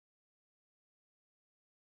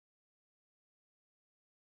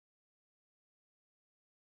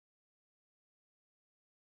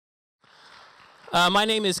My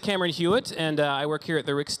name is Cameron Hewitt, and I work here at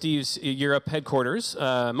the Rick Steves Europe headquarters.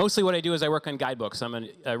 Mostly what I do is I work on guidebooks. I'm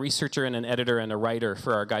a researcher and an editor and a writer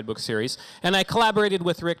for our guidebook series. And I collaborated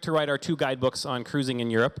with Rick to write our 2 guidebooks on cruising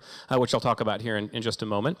in Europe, which I'll talk about here in just a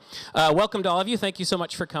moment. Welcome to all of you. Thank you so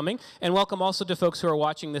much for coming. And welcome also to folks who are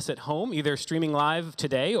watching this at home, either streaming live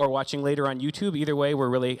today or watching later on YouTube. Either way, we're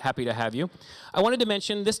really happy to have you. I wanted to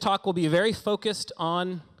mention this talk will be very focused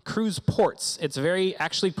on cruise ports. It's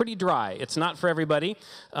actually pretty dry. It's not for everybody.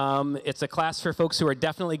 It's a class for folks who are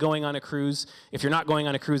definitely going on a cruise. If you're not going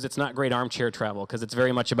on a cruise, it's not great armchair travel because it's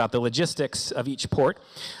very much about the logistics of each port.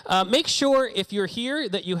 Make sure if you're here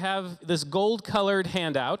that you have this gold-colored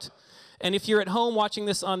handout. And if you're at home watching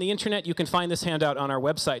this on the internet, you can find this handout on our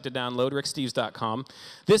website to download, ricksteves.com.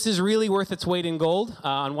 This is really worth its weight in gold.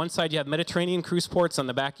 On one side, you have Mediterranean cruise ports. On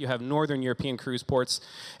the back, you have Northern European cruise ports.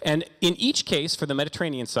 And in each case, for the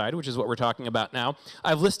Mediterranean side, which is what we're talking about now,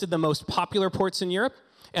 I've listed the most popular ports in Europe.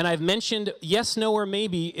 And I've mentioned yes, no, or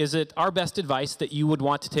maybe, is it our best advice that you would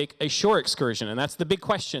want to take a shore excursion? And that's the big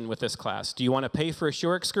question with this class. Do you want to pay for a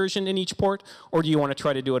shore excursion in each port, or do you want to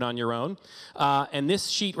try to do it on your own? And this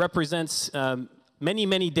sheet represents many,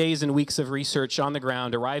 many days and weeks of research on the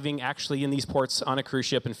ground, arriving actually in these ports on a cruise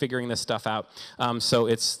ship and figuring this stuff out. So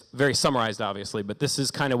it's very summarized, obviously, but this is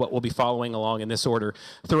kind of what we'll be following along in this order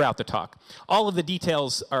throughout the talk. All of the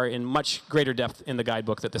details are in much greater depth in the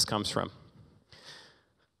guidebook that this comes from.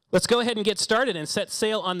 Let's go ahead and get started and set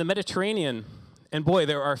sail on the Mediterranean. And boy,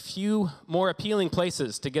 there are few more appealing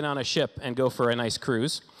places to get on a ship and go for a nice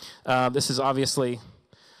cruise. This is obviously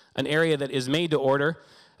an area that is made to order,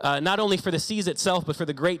 not only for the seas itself, but for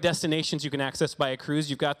the great destinations you can access by a cruise.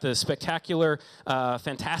 You've got the spectacular,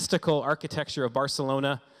 fantastical architecture of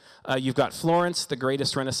Barcelona. You've got Florence, the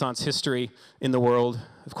greatest Renaissance history in the world.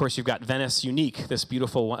 Of course, you've got Venice, unique, this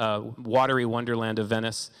beautiful watery wonderland of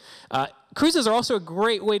Venice. Cruises are also a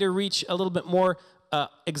great way to reach a little bit more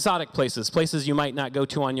exotic places you might not go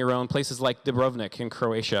to on your own, places like Dubrovnik in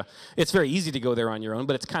Croatia. It's very easy to go there on your own,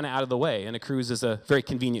 but it's kind of out of the way, and a cruise is a very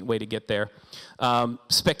convenient way to get there.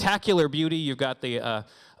 Spectacular beauty. You've got the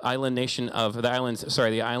island of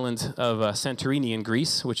Santorini in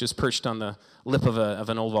Greece, which is perched on the lip of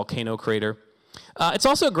an old volcano crater. It's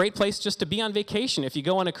also a great place just to be on vacation. If you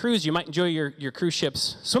go on a cruise, you might enjoy your cruise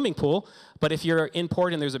ship's swimming pool, but if you're in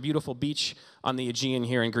port and there's a beautiful beach on the Aegean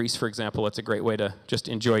here in Greece, for example, it's a great way to just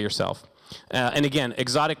enjoy yourself. And again,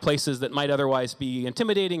 exotic places that might otherwise be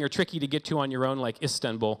intimidating or tricky to get to on your own, like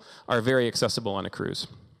Istanbul, are very accessible on a cruise.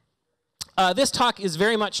 This talk is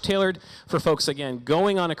very much tailored for folks, again,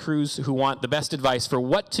 going on a cruise who want the best advice for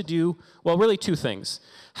what to do. Well, really 2 things.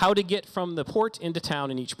 How to get from the port into town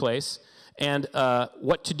in each place, and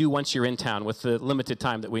what to do once you're in town with the limited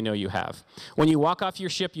time that we know you have. When you walk off your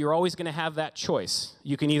ship, you're always going to have that choice.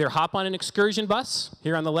 You can either hop on an excursion bus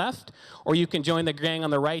here on the left, or you can join the gang on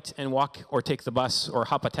the right and walk or take the bus or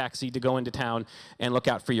hop a taxi to go into town and look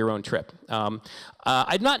out for your own trip. I'm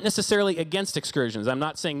not necessarily against excursions. I'm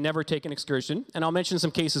not saying never take an excursion, and I'll mention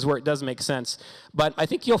some cases where it does make sense. But I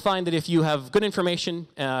think you'll find that if you have good information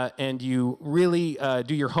and you really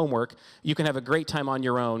do your homework, you can have a great time on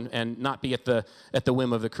your own and not be at the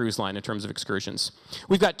whim of the cruise line in terms of excursions.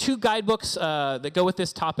 We've got 2 guidebooks that go with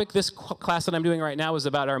this topic. This class that I'm doing right now is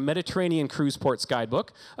about our Mediterranean Cruise Ports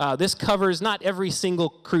Guidebook. This covers not every single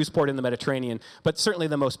cruise port in the Mediterranean, but certainly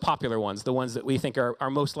the most popular ones, the ones that we think are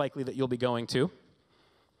most likely that you'll be going to.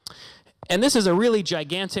 And this is a really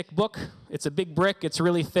gigantic book. It's a big brick. It's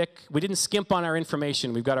really thick. We didn't skimp on our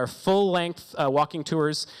information. We've got our full-length walking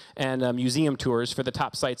tours and museum tours for the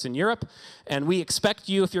top sites in Europe. And we expect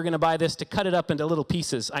you, if you're going to buy this, to cut it up into little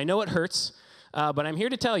pieces. I know it hurts, but I'm here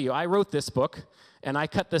to tell you, I wrote this book, and I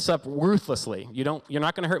cut this up ruthlessly. You're not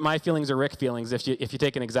going to hurt my feelings or Rick's feelings if you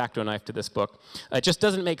take an X-Acto knife to this book. It just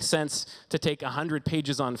doesn't make sense to take 100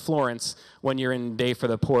 pages on Florence when you're in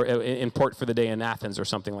port for the day in Athens or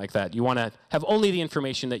something like that. You want to have only the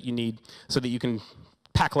information that you need so that you can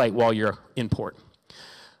pack light while you're in port.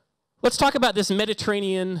 Let's talk about this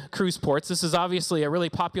Mediterranean cruise ports. This is obviously a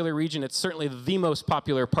really popular region. It's certainly the most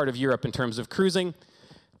popular part of Europe in terms of cruising.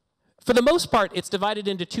 For the most part, it's divided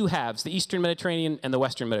into 2 halves, the Eastern Mediterranean and the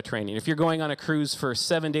Western Mediterranean. If you're going on a cruise for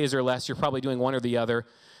 7 days or less, you're probably doing one or the other.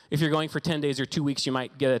 If you're going for 10 days or 2 weeks, you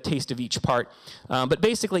might get a taste of each part. But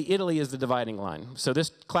basically, Italy is the dividing line. So this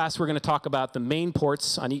class, we're going to talk about the main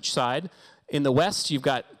ports on each side. In the west, you've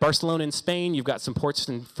got Barcelona in Spain. You've got some ports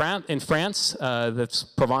in France, that's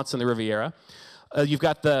Provence and the Riviera. You've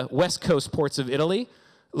got the west coast ports of Italy,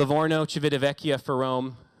 Livorno, Civitavecchia,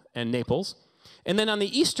 Ferrome, and Naples. And then on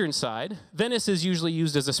the eastern side, Venice is usually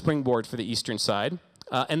used as a springboard for the eastern side.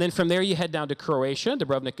 And then from there, you head down to Croatia,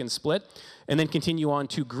 Dubrovnik and Split, and then continue on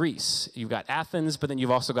to Greece. You've got Athens, but then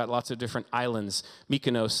you've also got lots of different islands,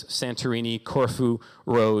 Mykonos, Santorini, Corfu,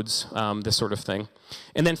 Rhodes, this sort of thing.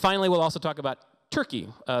 And then finally, we'll also talk about Turkey,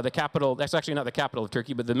 the capital. That's actually not the capital of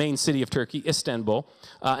Turkey, but the main city of Turkey, Istanbul.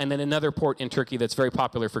 And then another port in Turkey that's very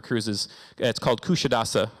popular for cruises. It's called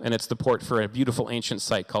Kuşadası, and it's the port for a beautiful ancient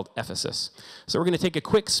site called Ephesus. So we're going to take a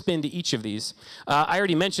quick spin to each of these. I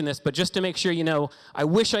already mentioned this, but just to make sure you know, I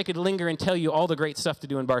wish I could linger and tell you all the great stuff to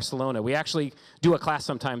do in Barcelona. We actually do a class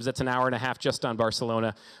sometimes that's an hour and a half just on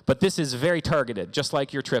Barcelona, but this is very targeted, just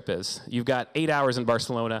like your trip is. You've got 8 hours in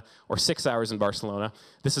Barcelona or 6 hours in Barcelona.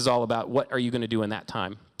 This is all about what are you going to do in that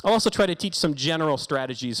time. I'll also try to teach some general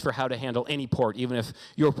strategies for how to handle any port, even if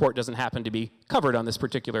your port doesn't happen to be covered on this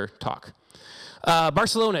particular talk.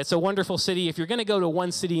 Barcelona, it's a wonderful city. If you're going to go to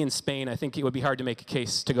one city in Spain, I think it would be hard to make a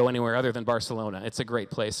case to go anywhere other than Barcelona. It's a great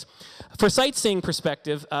place. For sightseeing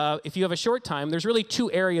perspective, if you have a short time, there's really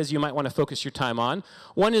two areas you might want to focus your time on.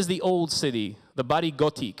 One is the old city, the Barri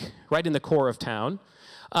Gòtic, right in the core of town.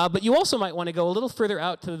 But you also might want to go a little further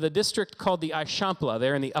out to the district called the Eixample,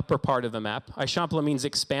 there in the upper part of the map. Eixample means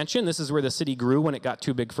expansion. This is where the city grew when it got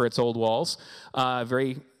too big for its old walls.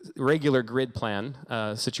 Very regular grid plan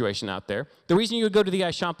situation out there. The reason you would go to the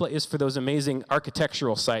Eixample is for those amazing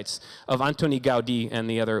architectural sites of Antoni Gaudí and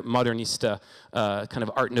the other modernista kind of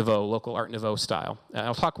Art Nouveau, local Art Nouveau style.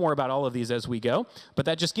 I'll talk more about all of these as we go, but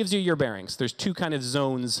that just gives you your bearings. There's two kind of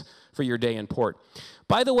zones for your day in port.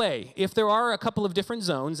 By the way, if there are a couple of different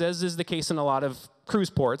zones, as is the case in a lot of cruise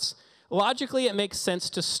ports, logically it makes sense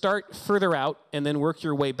to start further out and then work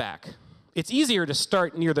your way back. It's easier to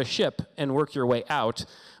start near the ship and work your way out,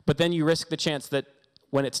 but then you risk the chance that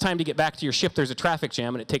when it's time to get back to your ship, there's a traffic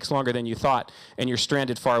jam and it takes longer than you thought, and you're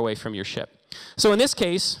stranded far away from your ship. So in this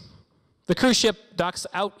case, the cruise ship docks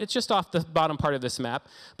out. It's just off the bottom part of this map,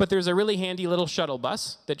 but there's a really handy little shuttle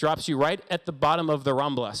bus that drops you right at the bottom of the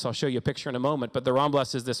Ramblas. I'll show you a picture in a moment, but the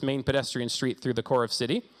Ramblas is this main pedestrian street through the core of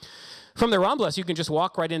city. From the Ramblas, you can just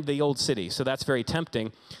walk right into the old city, so that's very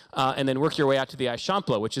tempting, and then work your way out to the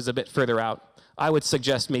Eixample, which is a bit further out. I would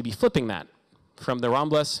suggest maybe flipping that. From the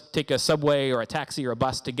Ramblas, take a subway or a taxi or a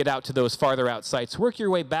bus to get out to those farther out sites. Work your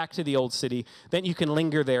way back to the old city. Then you can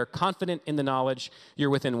linger there, confident in the knowledge you're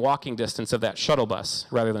within walking distance of that shuttle bus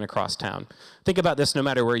rather than across town. Think about this no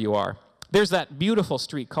matter where you are. There's that beautiful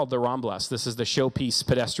street called the Ramblas. This is the showpiece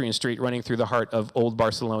pedestrian street running through the heart of old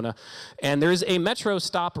Barcelona. And there's a metro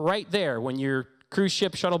stop right there. When your cruise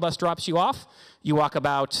ship shuttle bus drops you off, you walk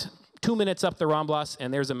about 2 minutes up the Ramblas,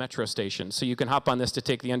 and there's a metro station. So you can hop on this to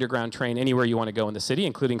take the underground train anywhere you want to go in the city,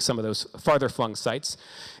 including some of those farther flung sites.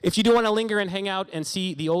 If you do want to linger and hang out and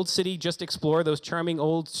see the old city, just explore those charming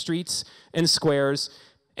old streets and squares.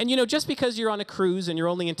 And you know, just because you're on a cruise and you're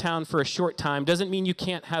only in town for a short time doesn't mean you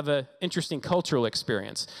can't have an interesting cultural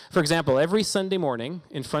experience. For example, every Sunday morning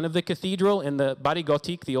in front of the cathedral in the Barri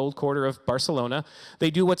Gòtic, the old quarter of Barcelona, they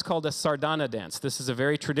do what's called a sardana dance. This is a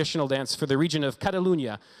very traditional dance for the region of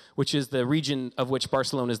Catalunya, which is the region of which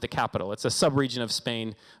Barcelona is the capital. It's a sub-region of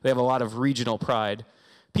Spain. They have a lot of regional pride.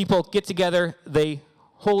 People get together, they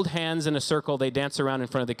hold hands in a circle, they dance around in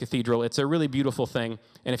front of the cathedral. It's a really beautiful thing,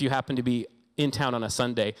 and if you happen to be in town on a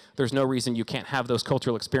Sunday, there's no reason you can't have those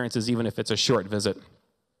cultural experiences even if it's a short visit.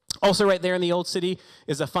 Also right there in the old city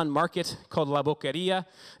is a fun market called La Boqueria.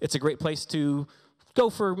 It's a great place to go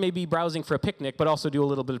for maybe browsing for a picnic, but also do a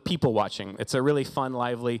little bit of people watching. It's a really fun,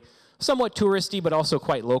 lively, somewhat touristy, but also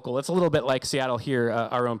quite local. It's a little bit like Seattle here,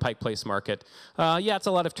 our own Pike Place Market. Yeah, it's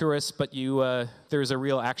a lot of tourists, but there's a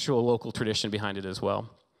real actual local tradition behind it as well.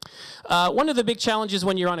 One of the big challenges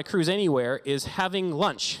when you're on a cruise anywhere is having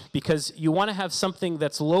lunch, because you want to have something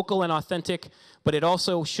that's local and authentic, but it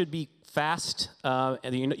also should be fast,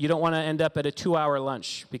 and you don't want to end up at a 2-hour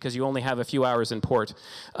lunch because you only have a few hours in port.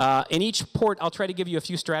 In each port, I'll try to give you a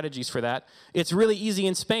few strategies for that. It's really easy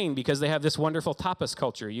in Spain because they have this wonderful tapas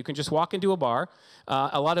culture. You can just walk into a bar.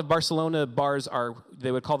 A lot of Barcelona bars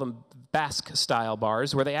they would call them Basque-style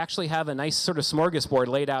bars, where they actually have a nice sort of smorgasbord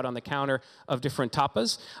laid out on the counter of different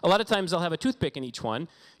tapas. A lot of times they'll have a toothpick in each one.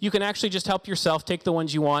 You can actually just help yourself, take the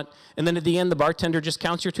ones you want, and then at the end the bartender just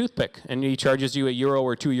counts your toothpick, and he charges you €1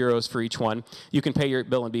 or €2 for each one. You can pay your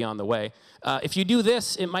bill and be on the way. If you do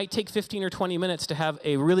this, it might take 15 or 20 minutes to have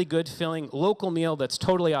a really good, filling local meal that's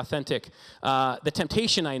totally authentic. The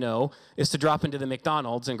temptation, I know, is to drop into the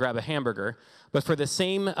McDonald's and grab a hamburger. But for the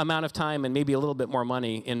same amount of time and maybe a little bit more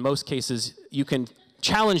money, in most cases, you can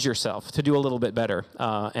challenge yourself to do a little bit better.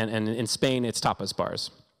 And in Spain, it's tapas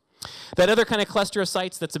bars. That other kind of cluster of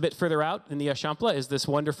sites that's a bit further out in the Eixample is this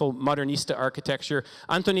wonderful modernista architecture.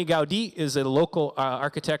 Antoni Gaudí is a local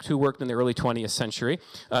architect who worked in the early 20th century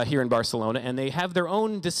here in Barcelona, and they have their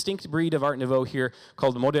own distinct breed of Art Nouveau here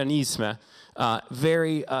called Modernisme.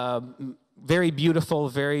 Very beautiful,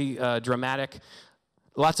 very dramatic.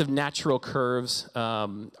 Lots of natural curves,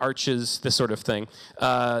 arches, this sort of thing.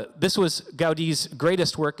 This was Gaudí's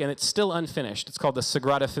greatest work, and it's still unfinished. It's called the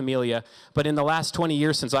Sagrada Familia, but in the last 20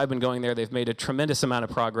 years since I've been going there, they've made a tremendous amount of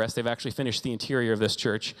progress. They've actually finished the interior of this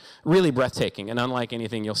church. Really breathtaking, and unlike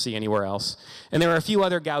anything you'll see anywhere else. And there are a few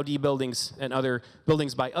other Gaudí buildings and other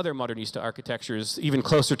buildings by other modernista architectures, even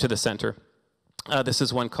closer to the center. This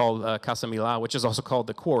is one called Casa Milà, which is also called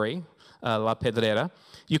the Quarry, La Pedrera.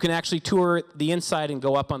 You can actually tour the inside and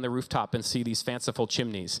go up on the rooftop and see these fanciful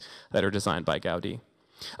chimneys that are designed by Gaudí.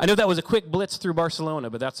 I know that was a quick blitz through Barcelona,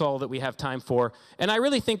 but that's all that we have time for. And I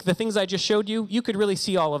really think the things I just showed you, you could really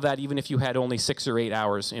see all of that even if you had only 6 or 8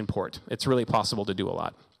 hours in port. It's really possible to do a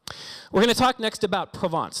lot. We're going to talk next about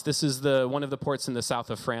Provence. This is one of the ports in the south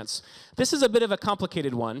of France. This is a bit of a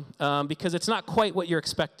complicated one because it's not quite what you're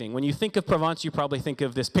expecting. When you think of Provence, you probably think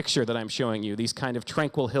of this picture that I'm showing you, these kind of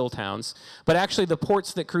tranquil hill towns. But actually the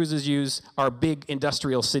ports that cruises use are big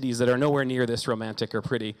industrial cities that are nowhere near this romantic or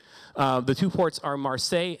pretty. The 2 ports are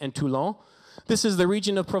Marseille and Toulon. This is the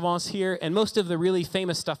region of Provence here, and most of the really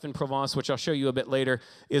famous stuff in Provence, which I'll show you a bit later,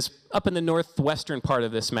 is up in the northwestern part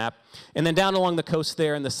of this map. And then down along the coast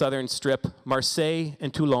there in the southern strip, Marseille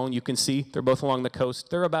and Toulon, you can see, they're both along the coast.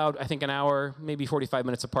 They're about, I think, an hour, maybe 45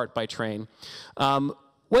 minutes apart by train.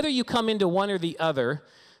 Whether you come into one or the other,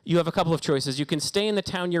 you have a couple of choices. You can stay in the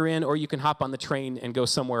town you're in, or you can hop on the train and go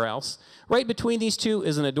somewhere else. Right between these two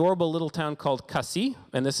is an adorable little town called Cassis,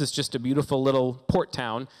 and this is just a beautiful little port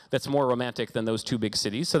town that's more romantic than those 2 big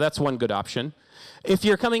cities, so that's one good option. If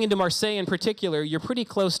you're coming into Marseille in particular, you're pretty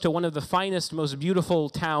close to one of the finest, most beautiful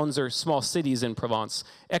towns or small cities in Provence,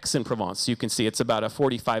 Aix-en-Provence. You can see it's about a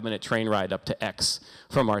 45-minute train ride up to Aix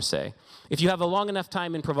from Marseille. If you have a long enough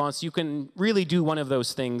time in Provence, you can really do one of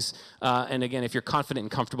those things. And again, if you're confident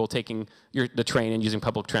and comfortable taking the train and using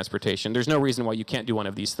public transportation, there's no reason why you can't do one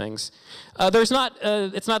of these things. It's not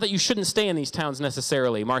that you shouldn't stay in these towns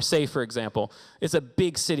necessarily. Marseille, for example, is a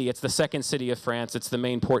big city. It's the 2nd city of France. It's the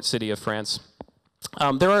main port city of France.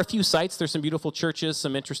 There are a few sites. There's some beautiful churches,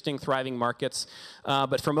 some interesting, thriving markets.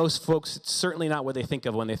 But for most folks, it's certainly not what they think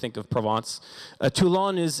of when they think of Provence.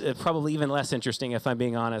 Toulon is probably even less interesting, if I'm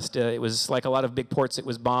being honest. It was like a lot of big ports. It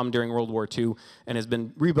was bombed during World War II and has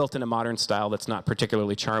been rebuilt in a modern style that's not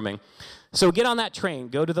particularly charming. So get on that train,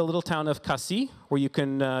 go to the little town of Cassis, where you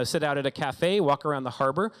can sit out at a cafe, walk around the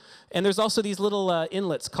harbor. And there's also these little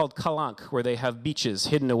inlets called Calanques, where they have beaches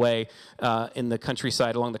hidden away in the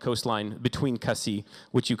countryside along the coastline between Cassis,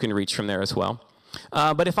 which you can reach from there as well.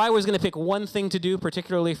 But if I was going to pick one thing to do,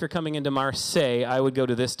 particularly if you're coming into Marseille, I would go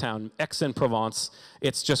to this town, Aix-en-Provence.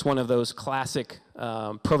 It's just one of those classic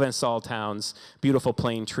Provençal towns, beautiful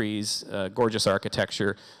plane trees, gorgeous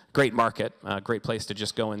architecture, great market, great place to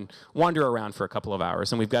just go and wander around for a couple of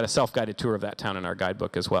hours. And we've got a self-guided tour of that town in our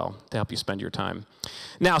guidebook as well to help you spend your time.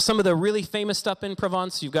 Now, some of the really famous stuff in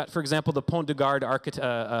Provence, you've got, for example, the Pont de Gard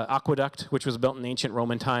aqueduct, which was built in ancient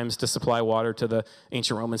Roman times to supply water to the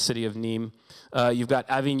ancient Roman city of Nîmes. You've got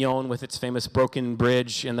Avignon with its famous broken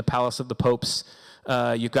bridge and the Palace of the Popes.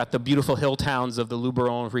 You've got the beautiful hill towns of the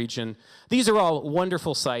Luberon region. These are all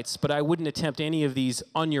wonderful sites, but I wouldn't attempt any of these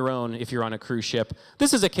on your own if you're on a cruise ship.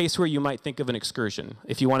 This is a case where you might think of an excursion.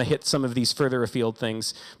 If you want to hit some of these further afield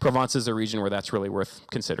things, Provence is a region where that's really worth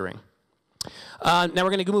considering. Now we're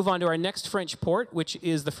going to move on to our next French port, which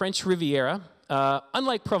is the French Riviera.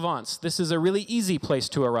 Unlike Provence, this is a really easy place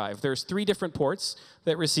to arrive. There's 3 different ports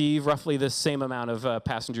that receive roughly the same amount of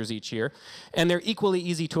passengers each year, and they're equally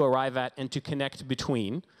easy to arrive at and to connect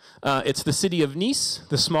between. It's the city of Nice,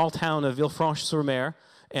 the small town of Villefranche-sur-Mer,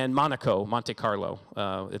 and Monaco, Monte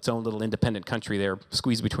Carlo, its own little independent country there,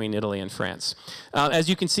 squeezed between Italy and France. As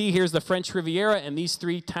you can see, here's the French Riviera, and these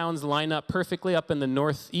 3 towns line up perfectly up in the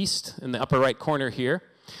northeast, in the upper right corner here.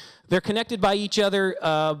 They're connected by each other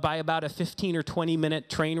by about a 15 or 20-minute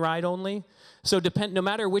train ride only. So no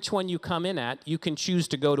matter which one you come in at, you can choose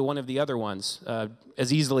to go to one of the other ones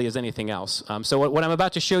as easily as anything else. So what I'm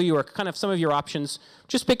about to show you are kind of some of your options.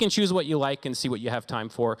 Just pick and choose what you like and see what you have time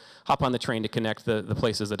for. Hop on the train to connect the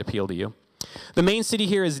places that appeal to you. The main city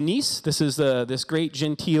here is Nice. This is this great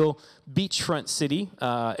genteel beachfront city.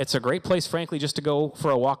 It's a great place, frankly, just to go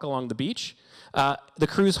for a walk along the beach. The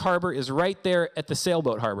cruise harbor is right there at the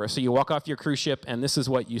sailboat harbor. So you walk off your cruise ship and this is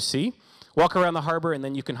what you see. Walk around the harbor and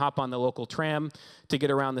then you can hop on the local tram to get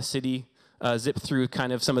around the city zip through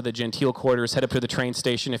kind of some of the genteel quarters, head up to the train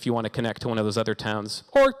station if you want to connect to one of those other towns.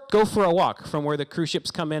 Or go for a walk from where the cruise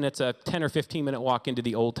ships come in. It's a 10 or 15-minute walk into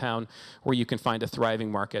the old town where you can find a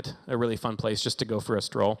thriving market, a really fun place just to go for a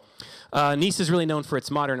stroll. Nice is really known for its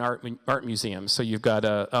modern art museums. So you've got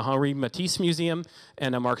a Henri Matisse museum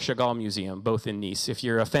and a Marc Chagall museum, both in Nice. If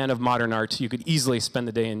you're a fan of modern art, you could easily spend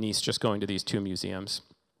the day in Nice just going to these two museums.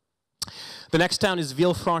 The next town is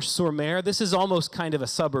Villefranche-sur-Mer. This is almost kind of a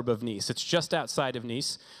suburb of Nice. It's just outside of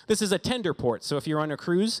Nice. This is a tender port, so if you're on a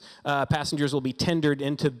cruise, passengers will be tendered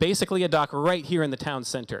into basically a dock right here in the town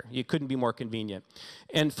center. It couldn't be more convenient.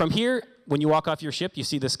 And from here, when you walk off your ship, you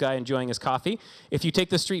see this guy enjoying his coffee. If you take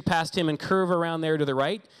the street past him and curve around there to the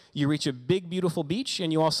right, you reach a big, beautiful beach,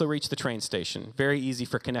 and you also reach the train station. Very easy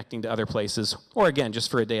for connecting to other places, or again,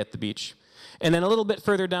 just for a day at the beach. And then a little bit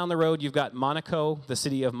further down the road, you've got Monaco, the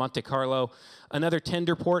city of Monte Carlo, another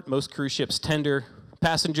tender port. Most cruise ships tender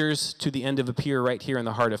passengers to the end of a pier right here in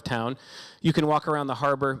the heart of town. You can walk around the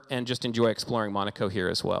harbor and just enjoy exploring Monaco here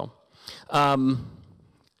as well.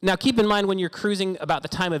 Now, keep in mind when you're cruising about the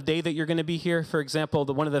time of day that you're going to be here. For example,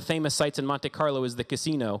 one of the famous sites in Monte Carlo is the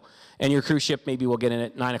casino, and your cruise ship maybe will get in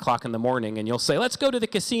at 9 o'clock in the morning, and you'll say, let's go to the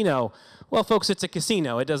casino. Well, folks, it's a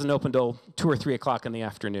casino. It doesn't open till 2 or 3 o'clock in the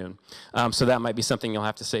afternoon. So that might be something you'll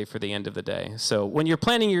have to save for the end of the day. So when you're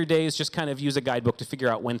planning your days, just kind of use a guidebook to figure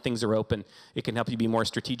out when things are open. It can help you be more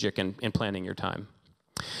strategic in planning your time.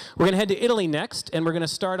 We're going to head to Italy next, and we're going to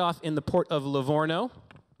start off in the port of Livorno.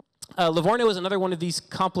 Livorno is another one of these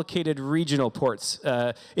complicated regional ports.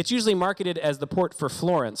 It's usually marketed as the port for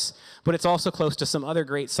Florence, but it's also close to some other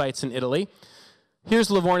great sites in Italy.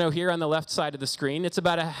 Here's Livorno here on the left side of the screen. It's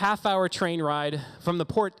about a half-hour train ride from the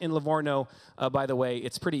port in Livorno. By the way,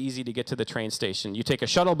 it's pretty easy to get to the train station. You take a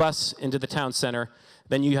shuttle bus into the town center,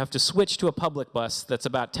 then you have to switch to a public bus that's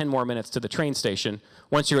about 10 more minutes to the train station.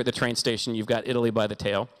 Once you're at the train station, you've got Italy by the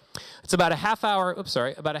tail. It's about a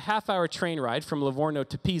half-hour train ride from Livorno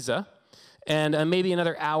to Pisa, and maybe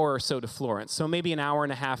another hour or so to Florence. So maybe an hour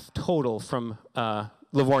and a half total from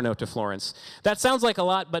Livorno to Florence. That sounds like a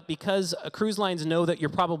lot, but because cruise lines know that you're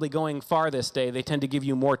probably going far this day, they tend to give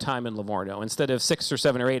you more time in Livorno. Instead of 6 or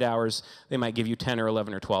 7 or 8 hours, they might give you 10 or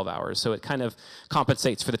 11 or 12 hours. So it kind of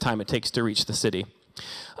compensates for the time it takes to reach the city.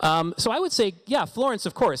 So I would say, yeah, Florence,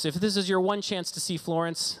 of course. If this is your one chance to see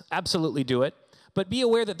Florence, absolutely do it. But be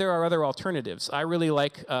aware that there are other alternatives. I really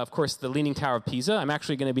like, of course, the Leaning Tower of Pisa. I'm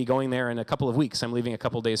actually going to be going there in a couple of weeks. I'm leaving a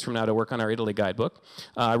couple days from now to work on our Italy guidebook.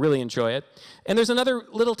 I really enjoy it. And there's another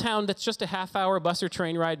little town that's just a half-hour bus or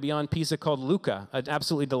train ride beyond Pisa called Lucca, an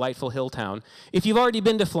absolutely delightful hill town. If you've already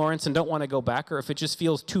been to Florence and don't want to go back, or if it just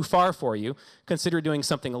feels too far for you, consider doing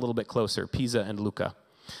something a little bit closer, Pisa and Lucca.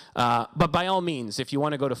 But by all means, if you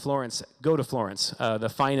want to go to Florence,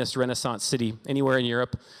 the finest Renaissance city anywhere in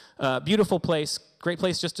Europe. Beautiful place, great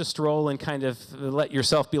place just to stroll and kind of let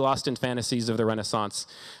yourself be lost in fantasies of the Renaissance.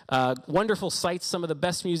 Wonderful sites. Some of the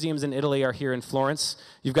best museums in Italy are here in Florence.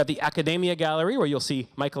 You've got the Accademia Gallery, where you'll see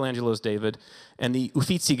Michelangelo's David, and the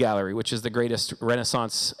Uffizi Gallery, which is the greatest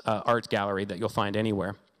Renaissance art gallery that you'll find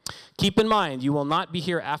anywhere. Keep in mind, you will not be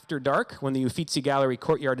here after dark when the Uffizi Gallery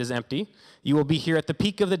courtyard is empty. You will be here at the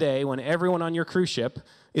peak of the day when everyone on your cruise ship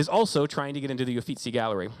is also trying to get into the Uffizi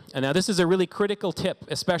Gallery. And now this is a really critical tip,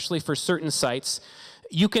 especially for certain sites.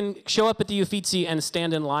 You can show up at the Uffizi and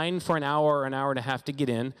stand in line for an hour or an hour and a half to get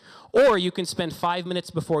in, or you can spend 5 minutes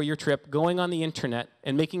before your trip going on the internet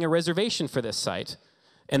and making a reservation for this site,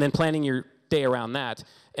 and then planning your day around that.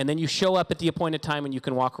 And then you show up at the appointed time and you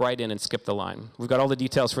can walk right in and skip the line. We've got all the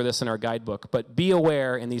details for this in our guidebook, but be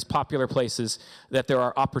aware in these popular places that there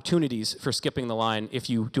are opportunities for skipping the line if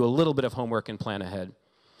you do a little bit of homework and plan ahead.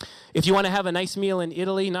 If you want to have a nice meal in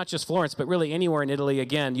Italy, not just Florence, but really anywhere in Italy,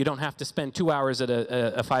 again, you don't have to spend 2 hours at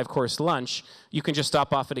a 5-course lunch. You can just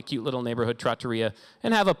stop off at a cute little neighborhood trattoria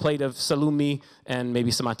and have a plate of salumi and maybe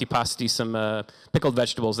some antipasti, some pickled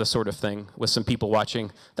vegetables, this sort of thing, with some people watching.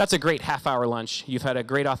 That's a great half-hour lunch. You've had a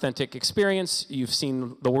great authentic experience. You've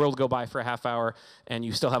seen the world go by for a half hour, and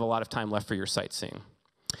you still have a lot of time left for your sightseeing.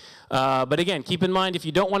 But again, keep in mind, if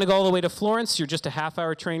you don't want to go all the way to Florence, you're just a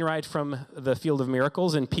half-hour train ride from the Field of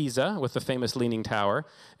Miracles in Pisa with the famous Leaning Tower.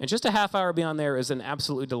 And just a half hour beyond there is an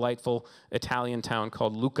absolutely delightful Italian town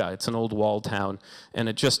called Lucca. It's an old walled town. And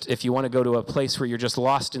if you want to go to a place where you're just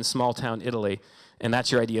lost in small-town Italy, and that's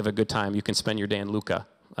your idea of a good time, you can spend your day in Lucca.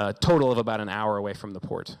 A total of about an hour away from the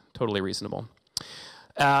port. Totally reasonable.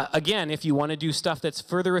 Again, if you want to do stuff that's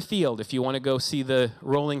further afield, if you want to go see the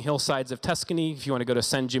rolling hillsides of Tuscany, if you want to go to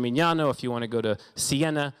San Gimignano, if you want to go to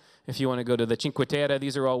Siena, if you want to go to the Cinque Terre,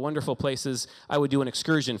 these are all wonderful places. I would do an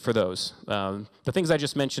excursion for those. The things I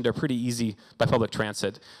just mentioned are pretty easy by public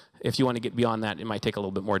transit. If you want to get beyond that, it might take a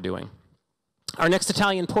little bit more doing. Our next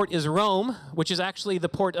Italian port is Rome, which is actually the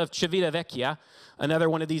port of Civitavecchia, another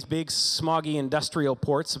one of these big smoggy industrial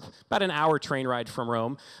ports, about an hour train ride from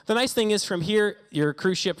Rome. The nice thing is from here, your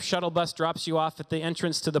cruise ship shuttle bus drops you off at the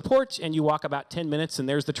entrance to the port, and you walk about 10 minutes, and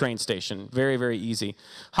there's the train station. Very, very easy.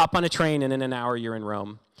 Hop on a train, and in an hour, you're in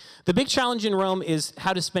Rome. The big challenge in Rome is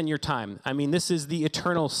how to spend your time. I mean, this is the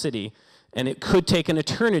eternal city, and it could take an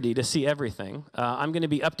eternity to see everything. I'm going to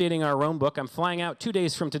be updating our Rome book. I'm flying out 2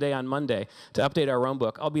 days from today on Monday to update our Rome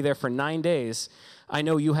book. I'll be there for 9 days. I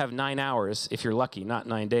know you have 9 hours, if you're lucky, not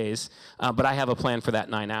 9 days, but I have a plan for that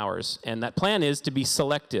 9 hours. And that plan is to be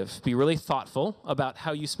selective, be really thoughtful about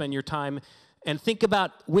how you spend your time, and think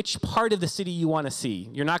about which part of the city you want to see.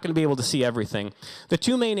 You're not going to be able to see everything. The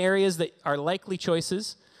two main areas that are likely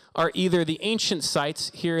choices are either the ancient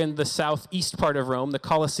sites here in the southeast part of Rome, the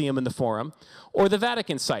Colosseum and the Forum, or the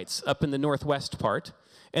Vatican sites up in the northwest part.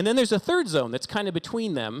 And then there's a third zone that's kind of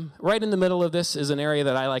between them. Right in the middle of this is an area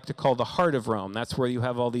that I like to call the heart of Rome. That's where you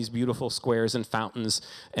have all these beautiful squares and fountains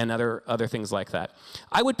and other things like that.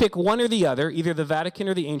 I would pick one or the other, either the Vatican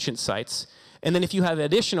or the ancient sites. And then if you have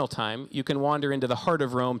additional time, you can wander into the heart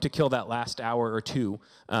of Rome to kill that last hour or two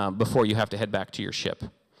before you have to head back to your ship.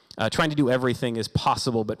 Trying to do everything is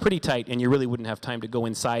possible, but pretty tight, and you really wouldn't have time to go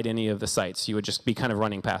inside any of the sites. You would just be kind of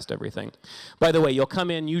running past everything. By the way, you'll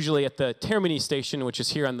come in usually at the Termini station, which is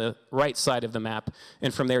here on the right side of the map,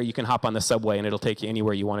 and from there you can hop on the subway, and it'll take you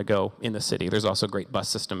anywhere you want to go in the city. There's also a great bus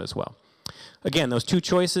system as well. Again, those two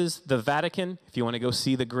choices, the Vatican, if you want to go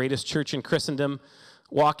see the greatest church in Christendom,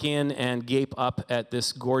 walk in and gape up at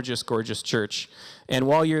this gorgeous, gorgeous church. And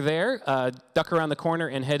while you're there, duck around the corner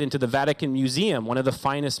and head into the Vatican Museum, one of the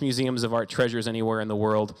finest museums of art treasures anywhere in the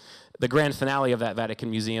world. The grand finale of that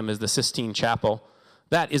Vatican Museum is the Sistine Chapel.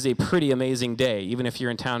 That is a pretty amazing day. Even if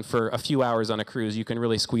you're in town for a few hours on a cruise, you can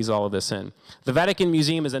really squeeze all of this in. The Vatican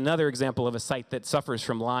Museum is another example of a site that suffers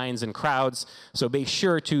from lines and crowds, so be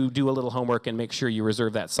sure to do a little homework and make sure you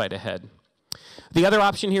reserve that site ahead. The other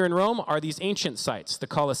option here in Rome are these ancient sites, the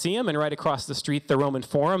Colosseum, and right across the street, the Roman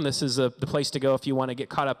Forum. This is the place to go if you want to get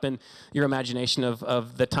caught up in your imagination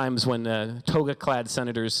of the times when toga-clad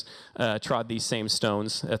senators trod these same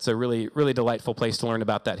stones. That's a really, really delightful place to learn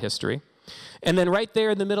about that history. And then right there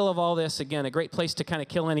in the middle of all this, again, a great place to kind of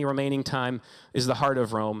kill any remaining time is the heart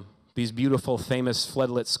of Rome, these beautiful, famous,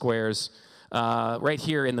 floodlit squares. Right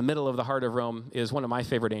here in the middle of the heart of Rome is one of my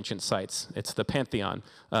favorite ancient sites. It's the Pantheon,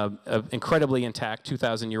 an incredibly intact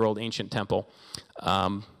 2,000-year-old ancient temple.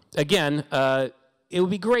 Again, it would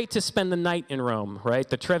be great to spend the night in Rome, right?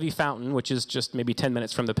 The Trevi Fountain, which is just maybe 10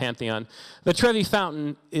 minutes from the Pantheon. The Trevi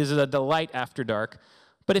Fountain is a delight after dark,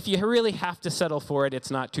 but if you really have to settle for it,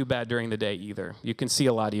 it's not too bad during the day either. You can see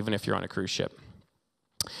a lot even if you're on a cruise ship.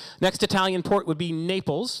 Next Italian port would be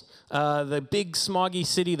Naples, the big smoggy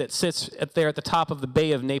city that sits there at the top of the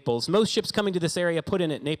Bay of Naples. Most ships coming to this area put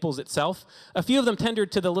in at Naples itself. A few of them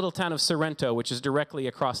tendered to the little town of Sorrento, which is directly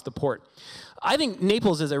across the port. I think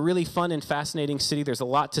Naples is a really fun and fascinating city. There's a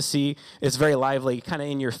lot to see. It's very lively, kind of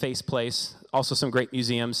in-your-face place. Also some great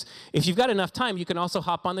museums. If you've got enough time, you can also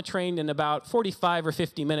hop on the train. In about 45 or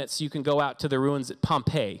 50 minutes, you can go out to the ruins at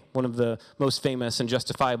Pompeii, one of the most famous and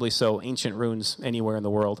justifiably so ancient ruins anywhere in the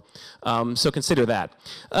world. So consider that.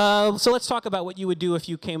 So let's talk about what you would do if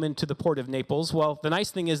you came into the port of Naples. Well, the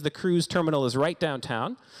nice thing is the cruise terminal is right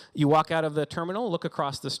downtown. You walk out of the terminal, look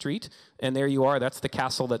across the street, and there you are. That's the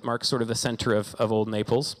castle that marks sort of the center of old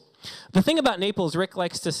Naples. The thing about Naples, Rick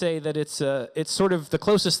likes to say that it's sort of the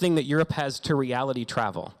closest thing that Europe has to reality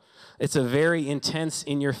travel. It's a very intense,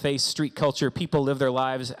 in-your-face street culture. People live their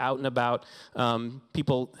lives out and about.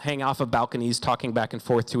 People hang off of balconies, talking back and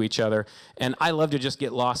forth to each other. And I love to just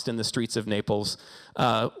get lost in the streets of Naples,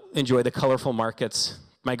 enjoy the colorful markets.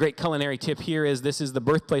 My great culinary tip here is this is the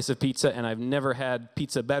birthplace of pizza, and I've never had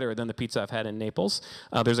pizza better than the pizza I've had in Naples.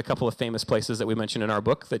 There's a couple of famous places that we mentioned in our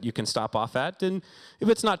book that you can stop off at, and if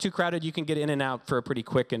it's not too crowded, you can get in and out for a pretty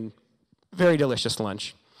quick and very delicious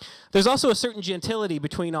lunch. There's also a certain gentility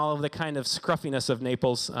between all of the kind of scruffiness of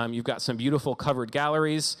Naples. You've got some beautiful covered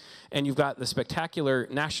galleries, and you've got the spectacular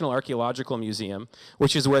National Archaeological Museum,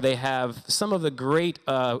 which is where they have some of the great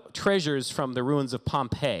treasures from the ruins of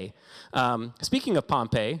Pompeii. Speaking of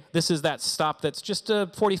Pompeii, this is that stop that's just a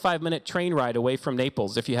 45-minute train ride away from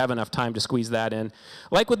Naples, if you have enough time to squeeze that in.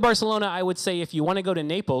 Like with Barcelona, I would say if you want to go to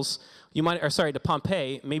Naples, to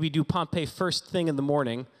Pompeii, maybe do Pompeii first thing in the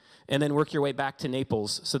morning, and then work your way back to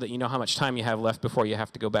Naples so that you know how much time you have left before you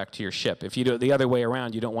have to go back to your ship. If you do it the other way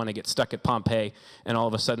around, you don't want to get stuck at Pompeii and all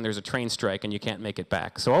of a sudden there's a train strike and you can't make it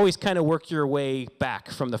back. So always kind of work your way back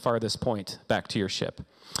from the farthest point back to your ship.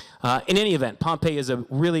 In any event, Pompeii is a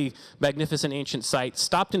really magnificent ancient site,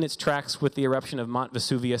 stopped in its tracks with the eruption of Mount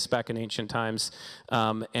Vesuvius back in ancient times,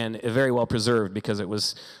 and very well preserved because it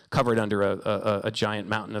was covered under a giant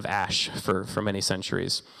mountain of ash for many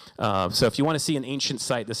centuries. So if you want to see an ancient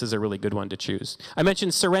site, this is a really good one to choose. I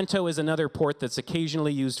mentioned Sorrento is another port that's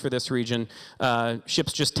occasionally used for this region.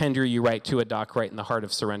 Ships just tender you right to a dock right in the heart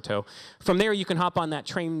of Sorrento. From there, you can hop on that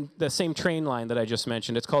train, the same train line that I just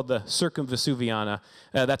mentioned. It's called the Circumvesuviana.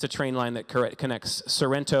 That's a train line that connects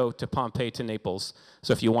Sorrento to Pompeii to Naples.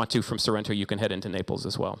 So if you want to, from Sorrento, you can head into Naples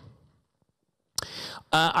as well.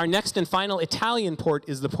 Our next and final Italian port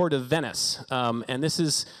is the port of Venice. And this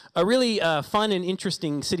is a really fun and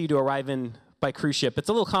interesting city to arrive in by cruise ship. It's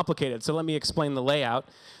a little complicated, so let me explain the layout.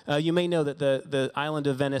 You may know that the island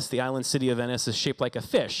of Venice, the island city of Venice, is shaped like a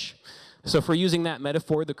fish. So if we're using that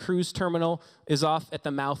metaphor, the cruise terminal is off at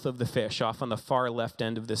the mouth of the fish, off on the far left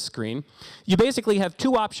end of this screen. You basically have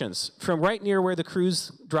two options. From right near where the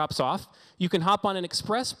cruise drops off, you can hop on an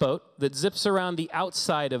express boat that zips around the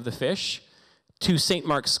outside of the fish to St.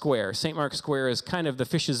 Mark's Square. St. Mark's Square is kind of the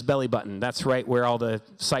fish's belly button. That's right where all the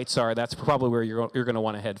sites are. That's probably where you're going to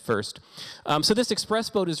want to head first. So this express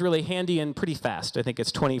boat is really handy and pretty fast. I think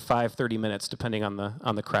it's 25, 30 minutes, depending on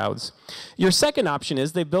the crowds. Your second option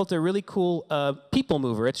is they built a really cool people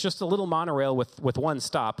mover. It's just a little monorail with one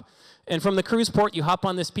stop. And from the cruise port, you hop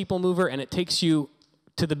on this people mover, and it takes you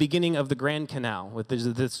to the beginning of the Grand Canal with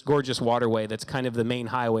this gorgeous waterway that's kind of the main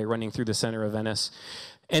highway running through the center of Venice.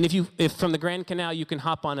 And if from the Grand Canal, you can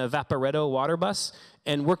hop on a Vaporetto water bus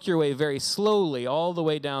and work your way very slowly all the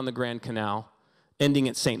way down the Grand Canal, ending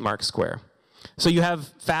at St. Mark's Square. So you have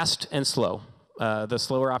fast and slow. The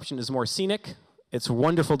slower option is more scenic. It's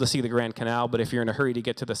wonderful to see the Grand Canal, but if you're in a hurry to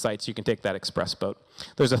get to the sites, you can take that express boat.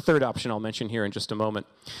 There's a third option I'll mention here in just a moment.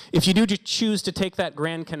 If you do choose to take that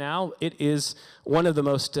Grand Canal, it is one of the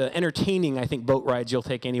most entertaining, I think, boat rides you'll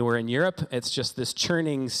take anywhere in Europe. It's just this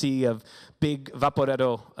churning sea of big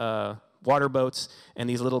Vaporetto water boats and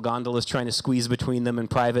these little gondolas trying to squeeze between them and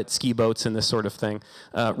private ski boats and this sort of thing.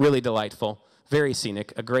 Really delightful. Very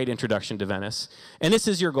scenic, a great introduction to Venice. And this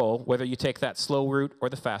is your goal, whether you take that slow route or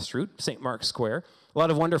the fast route, St. Mark's Square. A lot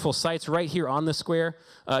of wonderful sites right here on the square.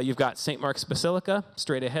 You've got St. Mark's Basilica,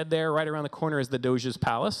 straight ahead there. Right around the corner is the Doge's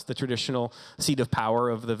Palace, the traditional seat of power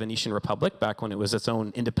of the Venetian Republic back when it was its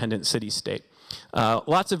own independent city-state.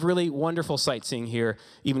 Lots of really wonderful sightseeing here,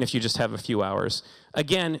 even if you just have a few hours.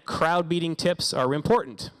 Again, crowd-beating tips are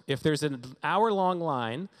important. If there's an hour-long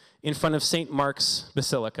line in front of St. Mark's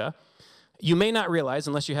Basilica, you may not realize,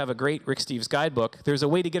 unless you have a great Rick Steves guidebook, there's a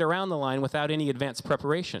way to get around the line without any advanced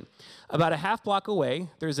preparation. About a half block away,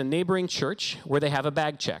 there's a neighboring church where they have a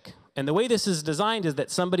bag check. And the way this is designed is that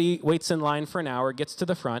somebody waits in line for an hour, gets to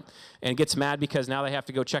the front, and gets mad because now they have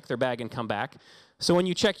to go check their bag and come back. So when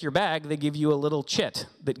you check your bag, they give you a little chit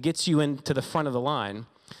that gets you into the front of the line.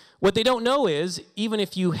 What they don't know is, even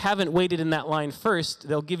if you haven't waited in that line first,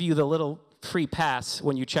 they'll give you the little free pass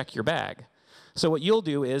when you check your bag. So what you'll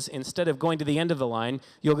do is, instead of going to the end of the line,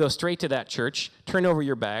 you'll go straight to that church, turn over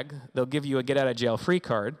your bag, they'll give you a get-out-of-jail-free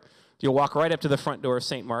card, you'll walk right up to the front door of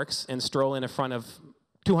St. Mark's and stroll in front of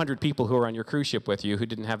 200 people who are on your cruise ship with you who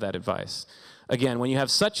didn't have that advice. Again, when you have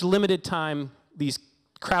such limited time, these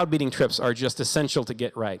crowd-beating trips are just essential to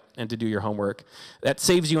get right and to do your homework. That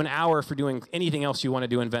saves you an hour for doing anything else you want to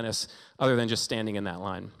do in Venice other than just standing in that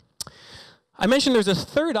line. I mentioned there's a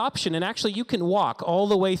third option, and actually you can walk all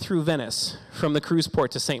the way through Venice from the cruise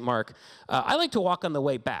port to St. Mark. I like to walk on the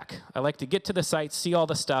way back. I like to get to the sites, see all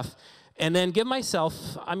the stuff, and then give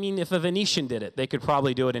myself, I mean, if a Venetian did it, they could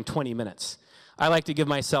probably do it in 20 minutes. I like to give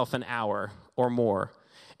myself an hour or more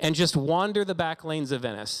and just wander the back lanes of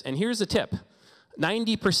Venice. And here's a tip.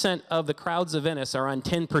 90% of the crowds of Venice are on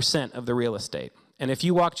 10% of the real estate. And if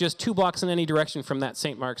you walk just 2 blocks in any direction from that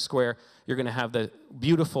St. Mark's Square, you're going to have the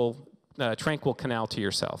beautiful tranquil canal to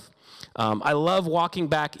yourself. I love walking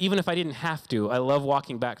back, even if I didn't have to, I love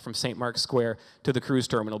walking back from St. Mark's Square to the cruise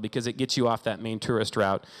terminal because it gets you off that main tourist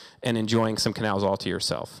route and enjoying some canals all to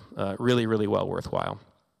yourself. Really, really well worthwhile.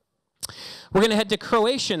 We're going to head to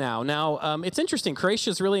Croatia now. Now, it's interesting.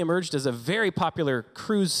 Croatia's really emerged as a very popular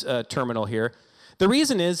cruise terminal here. The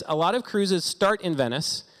reason is a lot of cruises start in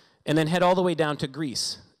Venice and then head all the way down to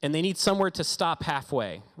Greece. And they need somewhere to stop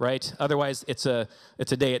halfway, right? Otherwise, it's a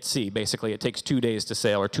day at sea, basically. It takes 2 days to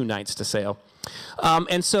sail or 2 nights to sail.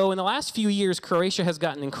 And so in the last few years, Croatia has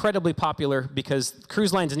gotten incredibly popular because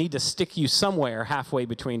cruise lines need to stick you somewhere halfway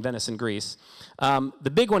between Venice and Greece.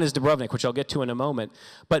 The big one is Dubrovnik, which I'll get to in a moment.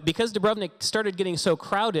 But because Dubrovnik started getting so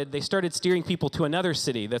crowded, they started steering people to another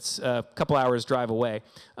city that's a couple hours drive away.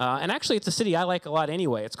 And actually, it's a city I like a lot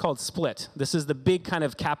anyway. It's called Split. This is the big kind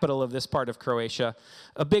of capital of this part of Croatia.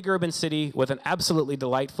 A big urban city with an absolutely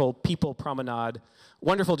delightful people promenade.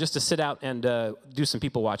 Wonderful just to sit out and do some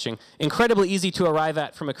people watching. Incredibly easy to arrive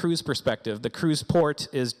at from a cruise perspective. The cruise port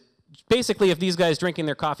is basically, if these guys drinking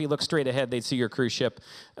their coffee look straight ahead, they'd see your cruise ship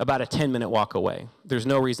about a 10-minute walk away. There's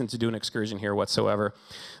no reason to do an excursion here whatsoever.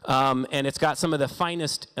 And it's got some of the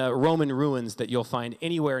finest Roman ruins that you'll find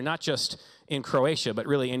anywhere, not just in Croatia, but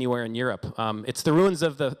really anywhere in Europe. It's the ruins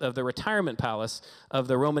of the retirement palace of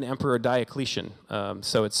the Roman Emperor Diocletian.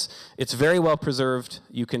 So it's very well preserved.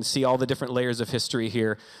 You can see all the different layers of history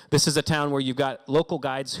here. This is a town where you've got local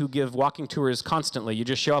guides who give walking tours constantly. You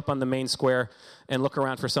just show up on the main square and look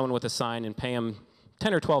around for someone with a sign and pay them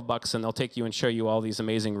 10 or 12 bucks, and they'll take you and show you all these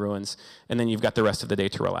amazing ruins, and then you've got the rest of the day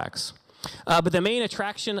to relax. But the main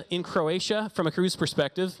attraction in Croatia, from a cruise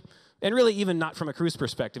perspective, and really even not from a cruise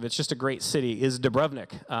perspective, it's just a great city, is Dubrovnik.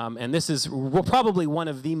 And this is probably one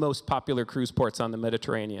of the most popular cruise ports on the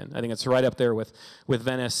Mediterranean. I think it's right up there with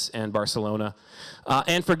Venice and Barcelona.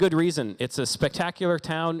 And for good reason. It's a spectacular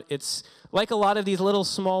town. It's like a lot of these little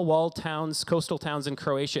small walled towns, coastal towns in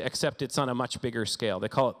Croatia, except it's on a much bigger scale. They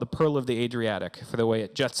call it the Pearl of the Adriatic for the way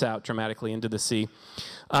it juts out dramatically into the sea.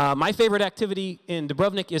 My favorite activity in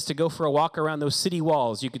Dubrovnik is to go for a walk around those city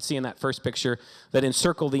walls you could see in that first picture that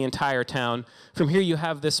encircle the entire town. From here you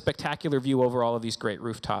have this spectacular view over all of these great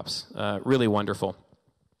rooftops. Really wonderful.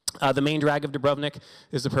 The main drag of Dubrovnik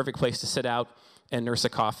is the perfect place to sit out and nurse a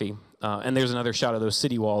coffee. And there's another shot of those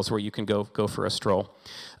city walls where you can go for a stroll.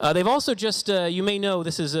 They've also just, you may know,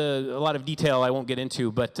 this is a lot of detail I won't get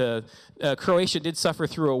into, but Croatia did suffer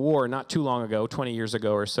through a war not too long ago, 20 years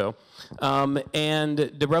ago or so. And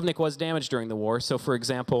Dubrovnik was damaged during the war. So for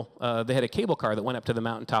example, they had a cable car that went up to the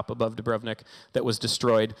mountaintop above Dubrovnik that was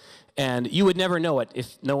destroyed. And you would never know it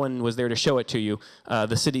if no one was there to show it to you.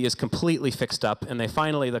 The city is completely fixed up, and they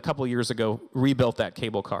finally, a couple years ago, rebuilt that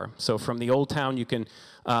cable car. So from the old town, you can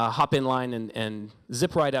hop in line and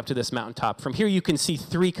zip right up to this mountaintop. From here, you can see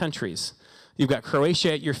 3 countries. You've got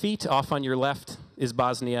Croatia at your feet. Off on your left is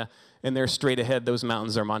Bosnia, and there straight ahead, those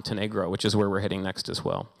mountains are Montenegro, which is where we're heading next as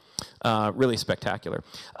well. Really spectacular.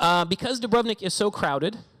 Because Dubrovnik is so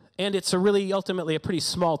crowded, and it's ultimately a pretty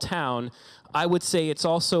small town, I would say it's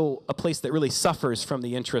also a place that really suffers from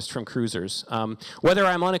the interest from cruisers. Whether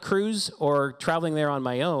I'm on a cruise or traveling there on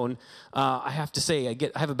my own, I have to say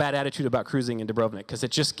I have a bad attitude about cruising in Dubrovnik because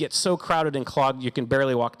it just gets so crowded and clogged you can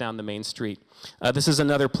barely walk down the main street. This is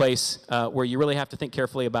another place where you really have to think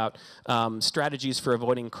carefully about strategies for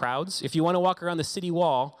avoiding crowds. If you want to walk around the city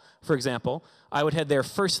wall, for example, I would head there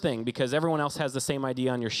first thing because everyone else has the same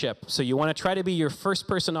idea on your ship. So you want to try to be your first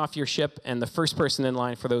person off your ship and the first person in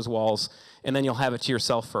line for those walls, and then you'll have it to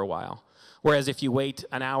yourself for a while. Whereas if you wait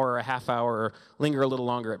an hour or a half hour or linger a little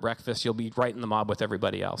longer at breakfast, you'll be right in the mob with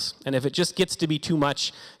everybody else. And if it just gets to be too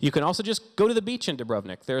much, you can also just go to the beach in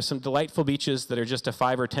Dubrovnik. There are some delightful beaches that are just a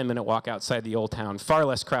 5 or 10 minute walk outside the old town, far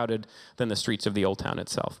less crowded than the streets of the old town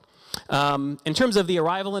itself. In terms of the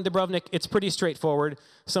arrival in Dubrovnik, it's pretty straightforward.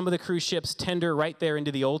 Some of the cruise ships tender right there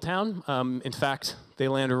into the old town. In fact, they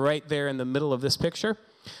land right there in the middle of this picture.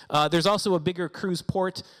 There's also a bigger cruise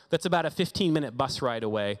port that's about a 15-minute bus ride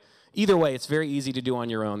away. Either way, it's very easy to do on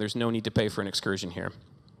your own. There's no need to pay for an excursion here.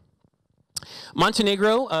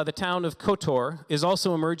 Montenegro, the town of Kotor, is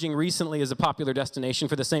also emerging recently as a popular destination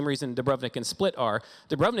for the same reason Dubrovnik and Split are.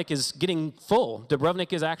 Dubrovnik is getting full.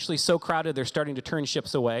 Dubrovnik is actually so crowded they're starting to turn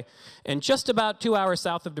ships away. And just about 2 hours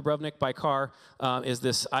south of Dubrovnik by car is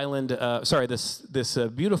this island, this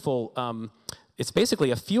beautiful, it's basically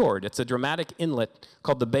a fjord. It's a dramatic inlet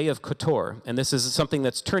called the Bay of Kotor. And this is something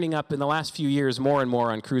that's turning up in the last few years more and more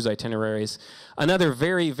on cruise itineraries. Another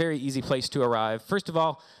very, very easy place to arrive. First of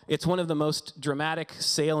all, it's one of the most dramatic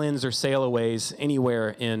sail-ins or sail-aways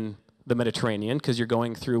anywhere in the Mediterranean because you're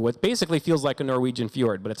going through what basically feels like a Norwegian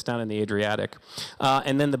fjord, but it's down in the Adriatic.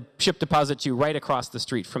 And then the ship deposits you right across the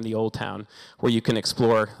street from the old town where you can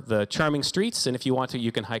explore the charming streets, and if you want to,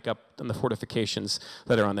 you can hike up on the fortifications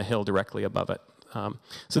that are on the hill directly above it.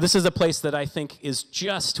 So this is a place that I think is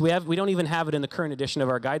just, we don't even have it in the current edition of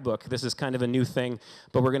our guidebook. This is kind of a new thing,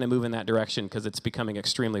 but we're going to move in that direction because it's becoming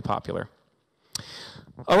extremely popular.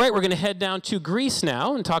 All right, we're going to head down to Greece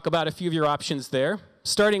now and talk about a few of your options there,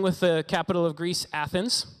 starting with the capital of Greece,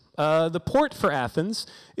 Athens. The port for Athens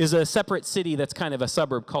is a separate city that's kind of a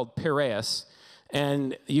suburb called Piraeus.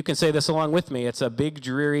 And you can say this along with me. It's a big,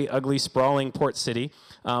 dreary, ugly, sprawling port city,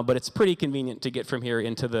 but it's pretty convenient to get from here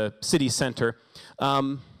into the city center.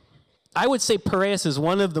 I would say Piraeus is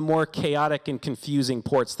one of the more chaotic and confusing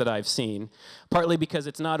ports that I've seen, partly because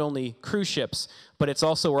it's not only cruise ships, but it's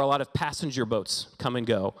also where a lot of passenger boats come and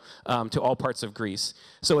go to all parts of Greece.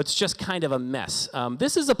 So it's just kind of a mess.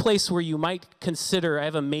 This is a place where you might consider, I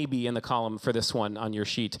have a maybe in the column for this one on your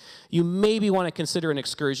sheet, you maybe want to consider an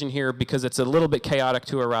excursion here because it's a little bit chaotic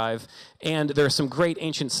to arrive, and there are some great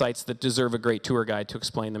ancient sites that deserve a great tour guide to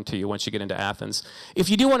explain them to you once you get into Athens. If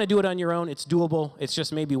you do want to do it on your own, it's doable. It's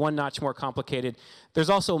just maybe one notch more complicated. There's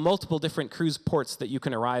also multiple different cruise ports that you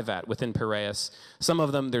can arrive at within Piraeus. Some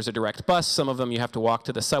of them, there's a direct bus. Some of them, you have to walk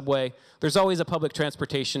to the subway. There's always a public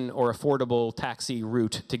transportation or affordable taxi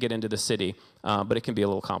route to get into the city, but it can be a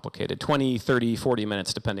little complicated, 20, 30, 40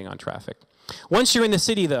 minutes, depending on traffic. Once you're in the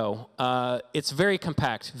city, though, it's very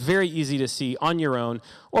compact, very easy to see on your own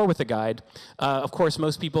or with a guide. Of course,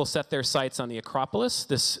 most people set their sights on the Acropolis,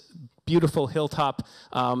 this beautiful hilltop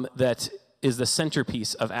that is the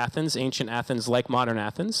centerpiece of Athens, ancient Athens like modern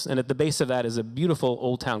Athens. And at the base of that is a beautiful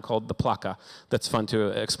old town called the Plaka that's fun to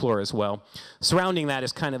explore as well. Surrounding that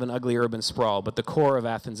is kind of an ugly urban sprawl, but the core of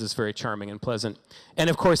Athens is very charming and pleasant. And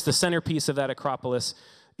of course, the centerpiece of that Acropolis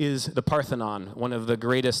is the Parthenon, one of the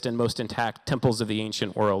greatest and most intact temples of the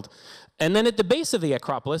ancient world. And then at the base of the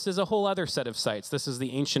Acropolis is a whole other set of sites. This is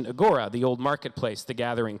the ancient Agora, the old marketplace, the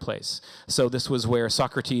gathering place. So this was where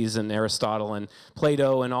Socrates and Aristotle and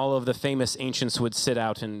Plato and all of the famous ancients would sit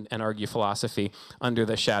out and argue philosophy under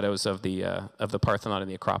the shadows of the Parthenon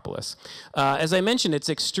and the Acropolis. As I mentioned, it's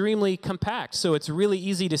extremely compact, so it's really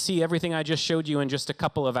easy to see everything I just showed you in just a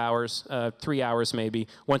couple of hours, 3 hours maybe,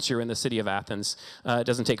 once you're in the city of Athens. It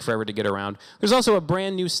doesn't take forever to get around. There's also a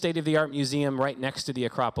brand new state-of-the-art museum right next to the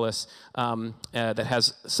Acropolis that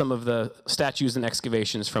has some of the statues and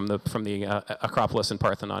excavations from the Acropolis and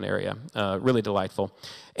Parthenon area. Really delightful.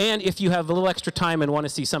 And if you have a little extra time and want to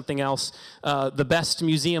see something else, the best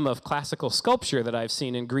museum of classical sculpture that I've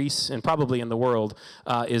seen in Greece and probably in the world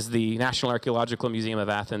is the National Archaeological Museum of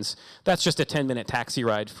Athens. That's just a 10-minute taxi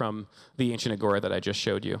ride from the ancient Agora that I just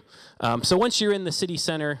showed you. So once you're in the city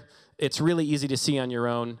center, it's really easy to see on your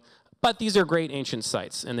own. But these are great ancient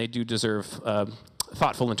sites, and they do deserve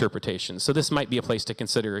thoughtful interpretation. So this might be a place to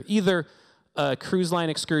consider either a cruise line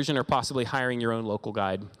excursion or possibly hiring your own local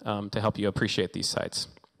guide to help you appreciate these sites.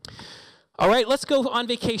 All right, let's go on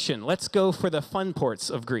vacation. Let's go for the fun ports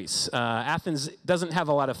of Greece. Athens doesn't have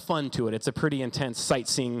a lot of fun to it. It's a pretty intense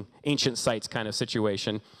sightseeing, ancient sites kind of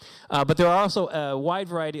situation. But there are also a wide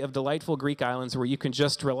variety of delightful Greek islands where you can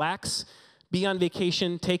just relax, be on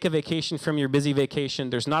vacation, take a vacation from your busy vacation.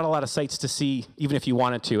 There's not a lot of sights to see, even if you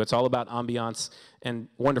wanted to. It's all about ambiance and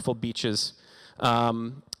wonderful beaches.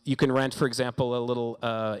 You can rent, for example, a little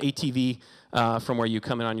ATV from where you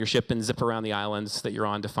come in on your ship and zip around the islands that you're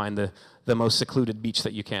on to find the most secluded beach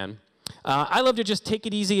that you can. I love to just take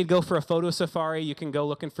it easy and go for a photo safari. You can go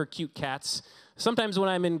looking for cute cats. Sometimes when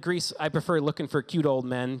I'm in Greece, I prefer looking for cute old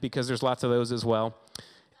men because there's lots of those as well.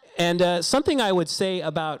 And something I would say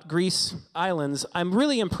about Greece islands, I'm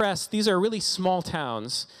really impressed. These are really small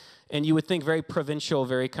towns, and you would think very provincial,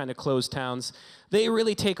 very kind of closed towns. They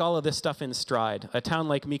really take all of this stuff in stride. A town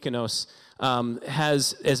like Mykonos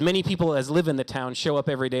has as many people as live in the town show up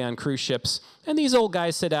every day on cruise ships, and these old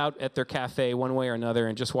guys sit out at their cafe one way or another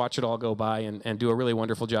and just watch it all go by and do a really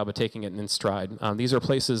wonderful job of taking it in stride. These are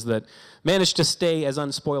places that manage to stay as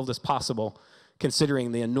unspoiled as possible,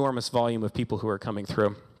 considering the enormous volume of people who are coming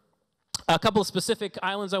through. A couple of specific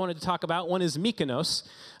islands I wanted to talk about. One is Mykonos.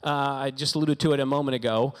 I just alluded to it a moment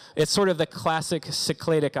ago. It's sort of the classic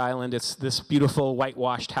Cycladic island. It's this beautiful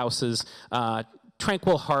whitewashed houses,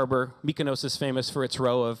 tranquil harbor. Mykonos is famous for its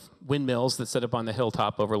row of windmills that sit up on the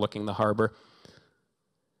hilltop overlooking the harbor.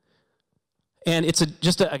 And it's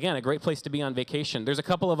again, a great place to be on vacation. There's a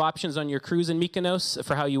couple of options on your cruise in Mykonos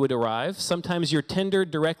for how you would arrive. Sometimes you're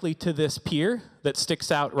tendered directly to this pier that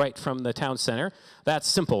sticks out right from the town center. That's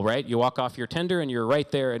simple, right? You walk off your tender and you're right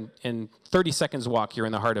there, and in 30 seconds walk, you're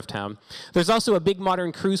in the heart of town. There's also a big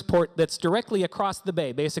modern cruise port that's directly across the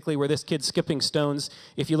bay, basically where this kid's skipping stones.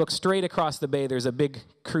 If you look straight across the bay, there's a big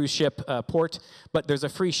cruise ship port, but there's a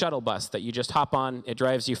free shuttle bus that you just hop on. It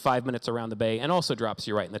drives you 5 minutes around the bay and also drops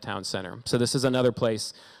you right in the town center. So this is another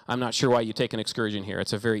place. I'm not sure why you take an excursion here.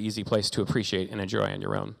 It's a very easy place to appreciate and enjoy on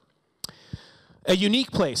your own. A unique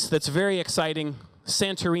place that's very exciting,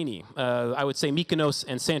 Santorini. I would say Mykonos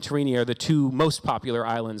and Santorini are the two most popular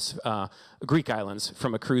islands, Greek islands,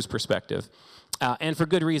 from a cruise perspective. And for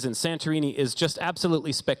good reason. Santorini is just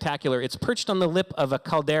absolutely spectacular. It's perched on the lip of a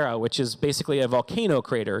caldera, which is basically a volcano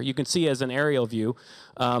crater. You can see as an aerial view.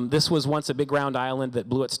 This was once a big round island that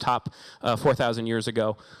blew its top 4,000 years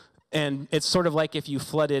ago. And it's sort of like if you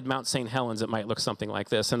flooded Mount St. Helens, it might look something like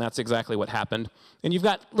this, and that's exactly what happened. And you've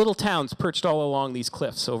got little towns perched all along these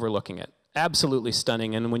cliffs overlooking it. Absolutely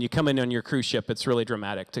stunning, and when you come in on your cruise ship, it's really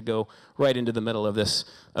dramatic to go right into the middle of this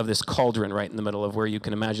cauldron, right in the middle of where you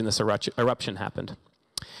can imagine this eruption happened.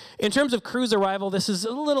 In terms of cruise arrival, this is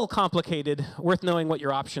a little complicated, worth knowing what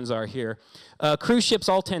your options are here. Cruise ships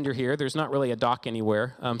all tender here. There's not really a dock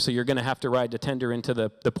anywhere, so you're going to have to ride to tender into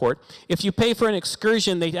the port. If you pay for an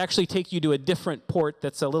excursion, they actually take you to a different port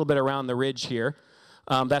that's a little bit around the ridge here.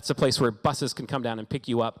 That's a place where buses can come down and pick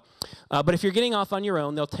you up. But if you're getting off on your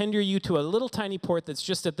own, they'll tender you to a little tiny port that's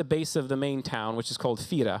just at the base of the main town, which is called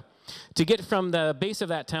Fira. To get from the base of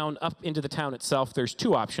that town up into the town itself, there's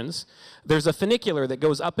two options. There's a funicular that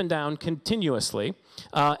goes up and down continuously,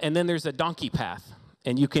 and then there's a donkey path.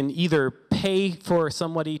 And you can either pay for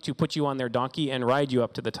somebody to put you on their donkey and ride you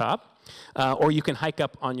up to the top, or you can hike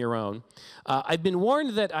up on your own. I've been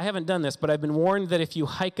warned that, I haven't done this, but I've been warned that if you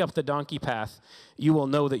hike up the donkey path, you will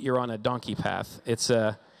know that you're on a donkey path. It's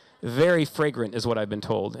very fragrant is what I've been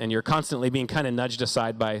told, and you're constantly being kind of nudged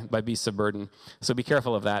aside by beasts of burden, so be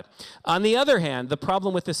careful of that. On the other hand, the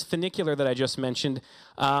problem with this funicular that I just mentioned,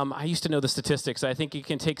 I used to know the statistics. I think it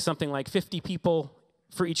can take something like 50 people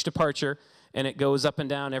for each departure, and it goes up and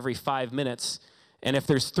down every 5 minutes. And if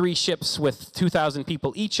there's 3 ships with 2,000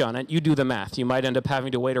 people each on it, you do the math. You might end up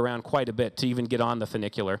having to wait around quite a bit to even get on the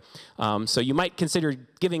funicular. So you might consider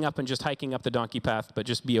giving up and just hiking up the donkey path, but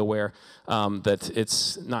just be aware that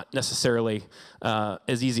it's not necessarily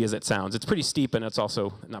as easy as it sounds. It's pretty steep, and it's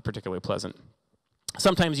also not particularly pleasant.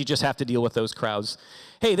 Sometimes you just have to deal with those crowds.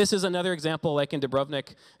 Hey, this is another example, like in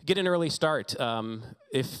Dubrovnik. Get an early start.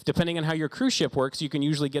 Depending on how your cruise ship works, you can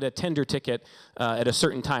usually get a tender ticket at a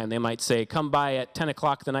certain time. They might say, come by at 10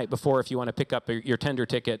 o'clock the night before if you want to pick up your tender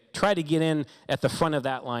ticket. Try to get in at the front of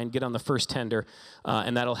that line, get on the first tender,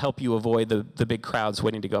 and that'll help you avoid the big crowds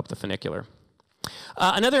waiting to go up the funicular.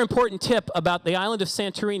 Another important tip about the island of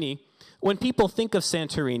Santorini: when people think of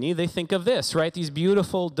Santorini, they think of this, right? These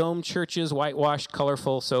beautiful domed churches, whitewashed,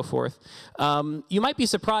 colorful, so forth. You might be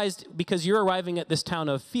surprised because you're arriving at this town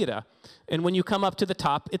of Fira, and when you come up to the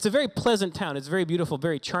top, it's a very pleasant town. It's very beautiful,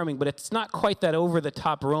 very charming, but it's not quite that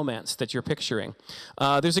over-the-top romance that you're picturing.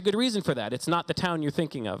 There's a good reason for that. It's not the town you're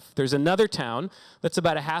thinking of. There's another town that's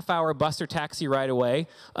about a half-hour bus or taxi ride away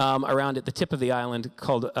around at the tip of the island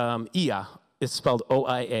called Oia. It's spelled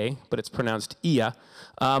O-I-A, but it's pronounced Ia.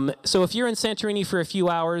 So if you're in Santorini for a few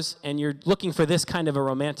hours and you're looking for this kind of a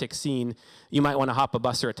romantic scene, you might want to hop a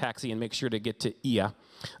bus or a taxi and make sure to get to Ia.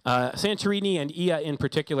 Santorini and Ia in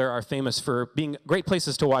particular are famous for being great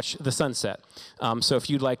places to watch the sunset. So if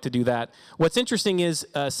you'd like to do that. What's interesting is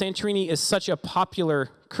Santorini is such a popular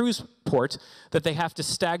cruise port that they have to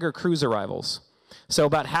stagger cruise arrivals. So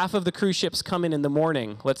about half of the cruise ships come in the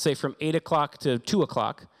morning, let's say from 8 o'clock to 2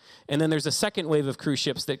 o'clock. And then there's a second wave of cruise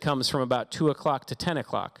ships that comes from about 2 o'clock to 10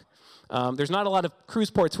 o'clock. There's not a lot of cruise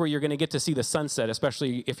ports where you're going to get to see the sunset,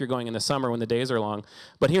 especially if you're going in the summer when the days are long.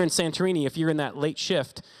 But here in Santorini, if you're in that late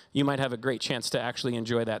shift, you might have a great chance to actually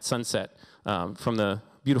enjoy that sunset from the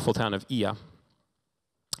beautiful town of Ia.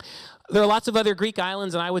 There are lots of other Greek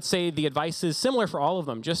islands, and I would say the advice is similar for all of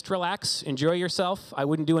them. Just relax, enjoy yourself. I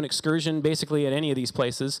wouldn't do an excursion basically at any of these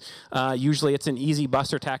places. Usually it's an easy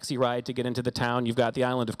bus or taxi ride to get into the town. You've got the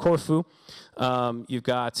island of Corfu. You've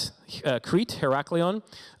got Crete, Heraklion.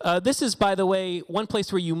 This is, by the way, one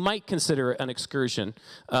place where you might consider an excursion.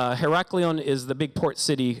 Heraklion is the big port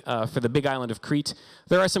city for the big island of Crete.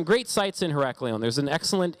 There are some great sites in Heraklion. There's an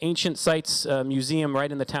excellent ancient sites museum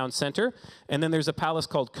right in the town center, and then there's a palace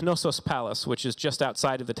called Knossos Palace, which is just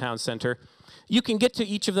outside of the town center. You can get to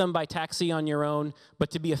each of them by taxi on your own, but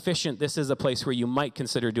to be efficient, this is a place where you might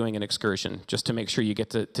consider doing an excursion, just to make sure you get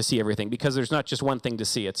to see everything, because there's not just one thing to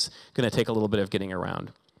see. It's going to take a little bit of getting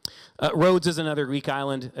around. Rhodes is another Greek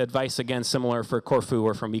island. Advice, again, similar for Corfu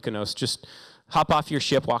or for Mykonos. Just hop off your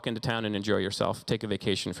ship, walk into town, and enjoy yourself. Take a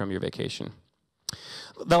vacation from your vacation.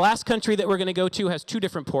 The last country that we're going to go to has 2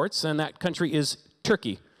 different ports, and that country is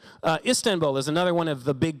Turkey. Istanbul is another one of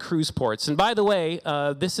the big cruise ports. And by the way,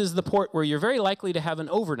 this is the port where you're very likely to have an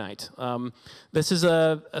overnight. This is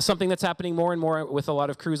something that's happening more and more with a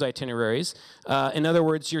lot of cruise itineraries. In other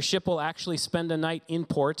words, your ship will actually spend a night in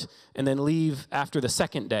port and then leave after the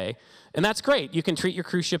second day. And that's great. You can treat your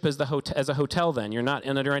cruise ship as a hotel then. You're not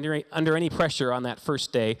under any pressure on that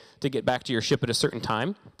first day to get back to your ship at a certain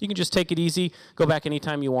time. You can just take it easy, go back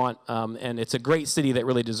anytime you want, and it's a great city that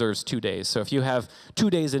really deserves 2 days. So if you have 2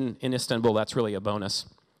 days in Istanbul, that's really a bonus.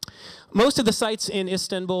 Most of the sites in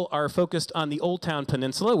Istanbul are focused on the Old Town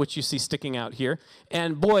Peninsula, which you see sticking out here.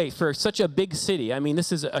 And boy, for such a big city, I mean,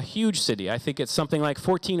 this is a huge city. I think it's something like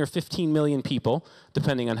 14 or 15 million people,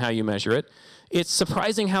 depending on how you measure it. It's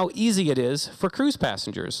surprising how easy it is for cruise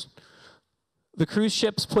passengers. The cruise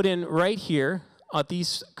ships put in right here at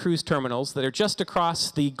these cruise terminals that are just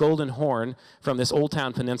across the Golden Horn from this Old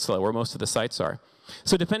Town Peninsula, where most of the sites are.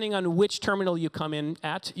 So depending on which terminal you come in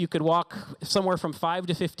at, you could walk somewhere from 5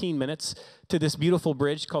 to 15 minutes to this beautiful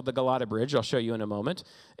bridge called the Galata Bridge. I'll show you in a moment.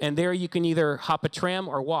 And there you can either hop a tram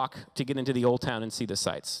or walk to get into the Old Town and see the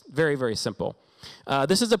sights. Very, very simple.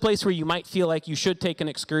 This is a place where you might feel like you should take an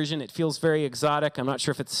excursion. It feels very exotic. I'm not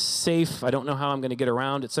sure if it's safe. I don't know how I'm going to get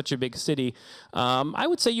around. It's such a big city. I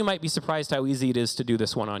would say you might be surprised how easy it is to do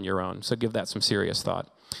this one on your own, so give that some serious thought.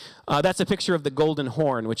 That's a picture of the Golden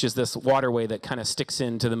Horn, which is this waterway that kind of sticks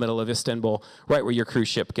into the middle of Istanbul, right where your cruise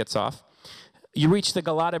ship gets off. You reach the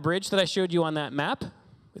Galata Bridge that I showed you on that map.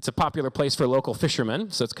 It's a popular place for local fishermen,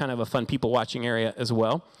 so it's kind of a fun people-watching area as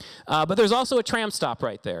well. But there's also a tram stop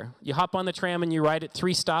right there. You hop on the tram and you ride it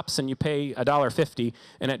 3 stops and you pay $1.50,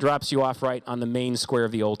 and it drops you off right on the main square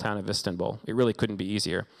of the Old Town of Istanbul. It really couldn't be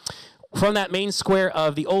easier. From that main square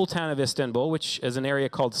of the Old Town of Istanbul, which is an area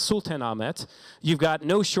called Sultanahmet, you've got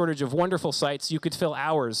no shortage of wonderful sights. You could fill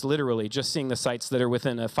hours, literally, just seeing the sights that are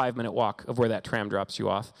within a 5-minute walk of where that tram drops you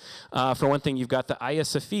off. For one thing, you've got the Hagia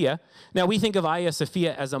Sophia. Now, we think of Hagia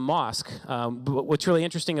Sophia as a mosque, but what's really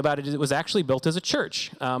interesting about it is it was actually built as a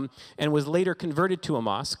church and was later converted to a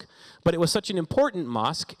mosque. But it was such an important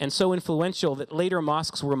mosque and so influential that later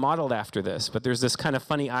mosques were modeled after this. But there's this kind of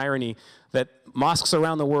funny irony that mosques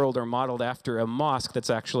around the world are modeled after a mosque that's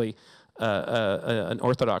actually an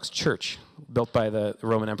Orthodox church built by the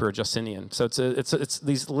Roman Emperor Justinian. So it's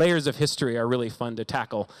these layers of history are really fun to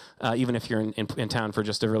tackle, even if you're in town for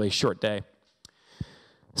just a really short day.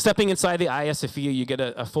 Stepping inside the Hagia Sophia, you get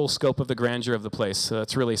a full scope of the grandeur of the place. So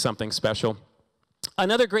it's really something special.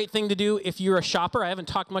 Another great thing to do if you're a shopper, I haven't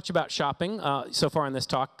talked much about shopping so far in this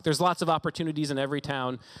talk. There's lots of opportunities in every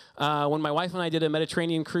town. When my wife and I did a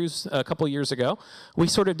Mediterranean cruise a couple years ago, we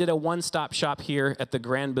sort of did a one-stop shop here at the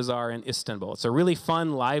Grand Bazaar in Istanbul. It's a really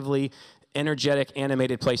fun, lively, energetic,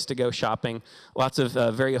 animated place to go shopping. Lots of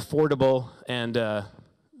very affordable and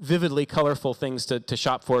vividly colorful things to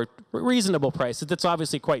shop for, reasonable prices. It's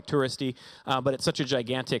obviously quite touristy, but it's such a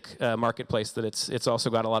gigantic marketplace that it's also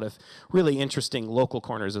got a lot of really interesting local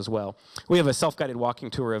corners as well. We have a self-guided walking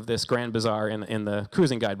tour of this Grand Bazaar in the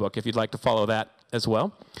cruising guidebook if you'd like to follow that as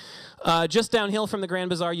well. Just downhill from the Grand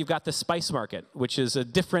Bazaar, you've got the Spice Market, which is a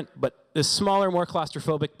different, but a smaller, more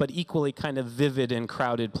claustrophobic, but equally kind of vivid and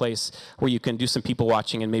crowded place where you can do some people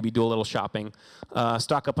watching and maybe do a little shopping.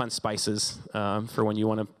 Stock up on spices for when you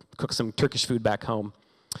want to cook some Turkish food back home.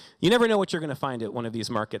 You never know what you're going to find at one of these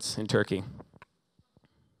markets in Turkey.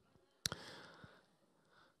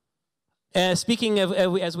 Speaking of,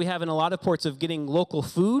 as we have in a lot of ports, of getting local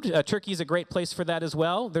food, Turkey is a great place for that as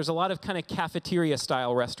well. There's a lot of kind of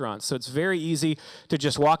cafeteria-style restaurants, so it's very easy to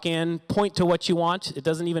just walk in, point to what you want. It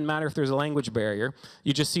doesn't even matter if there's a language barrier.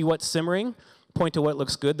 You just see what's simmering, point to what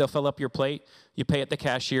looks good. They'll fill up your plate. You pay at the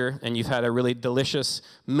cashier, and you've had a really delicious,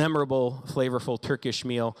 memorable, flavorful Turkish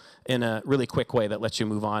meal in a really quick way that lets you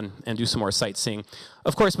move on and do some more sightseeing.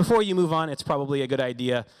 Of course, before you move on, it's probably a good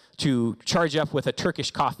idea to charge up with a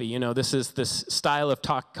Turkish coffee. You know, this is this style of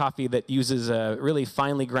coffee that uses a really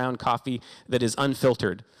finely ground coffee that is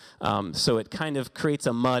unfiltered. So it kind of creates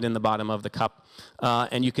a mud in the bottom of the cup.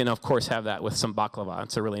 And you can, of course, have that with some baklava.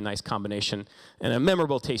 It's a really nice combination and a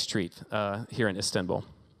memorable taste treat here in Istanbul.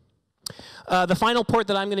 The final port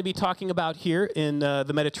that I'm going to be talking about here in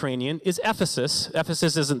the Mediterranean is Ephesus.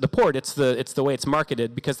 Ephesus isn't the port, it's the way it's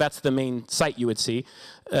marketed, because that's the main site you would see.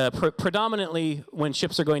 Predominantly, when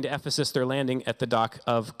ships are going to Ephesus, they're landing at the dock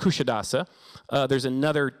of Kuşadası. There's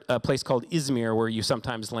another place called Izmir where you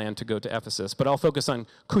sometimes land to go to Ephesus. But I'll focus on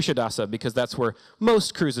Kuşadası because that's where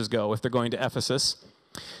most cruises go if they're going to Ephesus.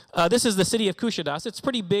 This is the city of Kuşadası. It's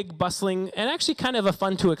pretty big, bustling, and actually kind of a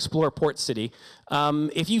fun-to-explore port city.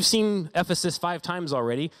 If you've seen Ephesus 5 times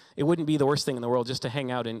already, it wouldn't be the worst thing in the world just to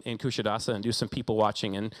hang out in Kuşadası and do some people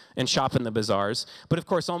watching and shop in the bazaars. But of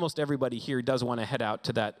course, almost everybody here does want to head out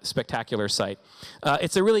to that spectacular site.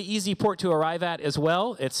 It's a really easy port to arrive at as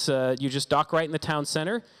well. You just dock right in the town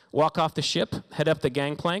center, walk off the ship, head up the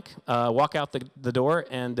gangplank, walk out the door,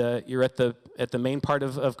 and you're at the main part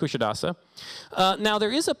of Kushadasa. Now,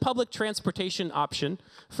 there is a public transportation option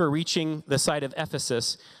for reaching the site of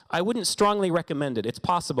Ephesus. I wouldn't strongly recommend it. It's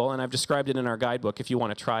possible, and I've described it in our guidebook if you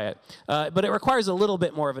want to try it. But it requires a little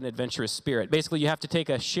bit more of an adventurous spirit. Basically, you have to take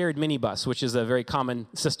a shared minibus, which is a very common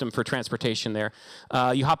system for transportation there.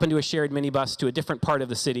 You hop into a shared minibus to a different part of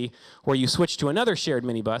the city, where you switch to another shared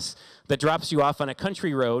minibus that drops you off on a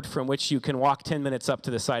country road from which you can walk 10 minutes up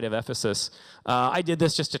to the site of Ephesus. I did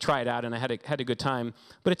this just to try it out, and I had a good time,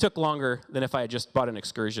 but it took longer than if I had just bought an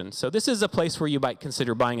excursion. So this is a place where you might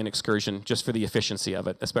consider buying an excursion just for the efficiency of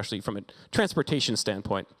it, especially from a transportation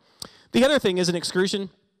standpoint. The other thing is an excursion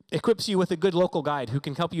equips you with a good local guide who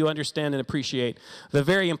can help you understand and appreciate the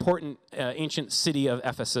very important ancient city of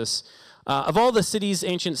Ephesus. Of all the city's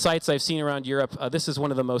ancient sites I've seen around Europe, this is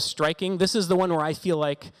one of the most striking. This is the one where I feel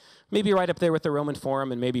like, maybe right up there with the Roman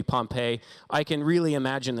Forum and maybe Pompeii, I can really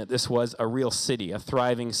imagine that this was a real city, a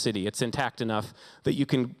thriving city. It's intact enough that you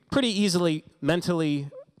can pretty easily mentally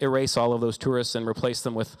erase all of those tourists and replace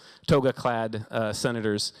them with toga-clad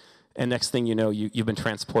senators. And next thing you know, you've been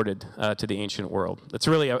transported to the ancient world. It's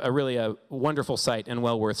really a wonderful site and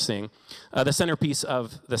well worth seeing. The centerpiece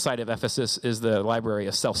of the site of Ephesus is the Library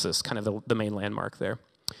of Celsus, kind of the main landmark there.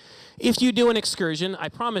 If you do an excursion, I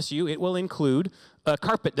promise you it will include a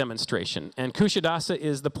carpet demonstration. And Kushadasa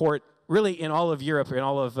is the port really in all of Europe, in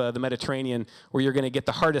all of the Mediterranean, where you're going to get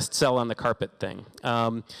the hardest sell on the carpet thing.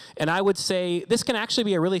 And I would say this can actually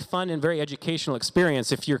be a really fun and very educational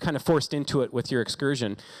experience if you're kind of forced into it with your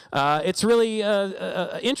excursion. It's really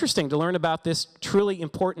interesting to learn about this truly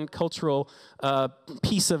important cultural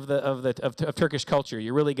piece of Turkish culture.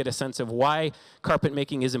 You really get a sense of why carpet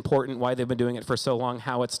making is important, why they've been doing it for so long,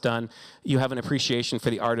 how it's done. You have an appreciation for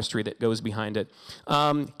the artistry that goes behind it.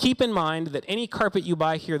 Keep in mind that any carpet you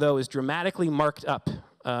buy here, though, is dramatically marked up.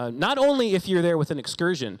 Not only if you're there with an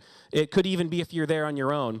excursion, it could even be if you're there on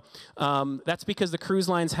your own. That's because the cruise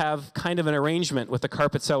lines have kind of an arrangement with the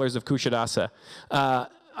carpet sellers of Kushadasa.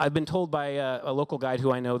 I've been told by a local guide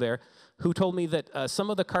who I know there, who told me that some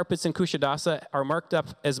of the carpets in Kushadasa are marked up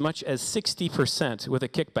as much as 60% with a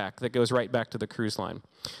kickback that goes right back to the cruise line.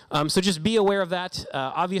 So just be aware of that.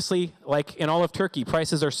 Obviously, like in all of Turkey,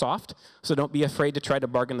 prices are soft, so don't be afraid to try to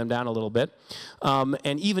bargain them down a little bit.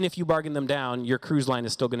 And even if you bargain them down, your cruise line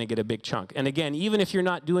is still going to get a big chunk. And again, even if you're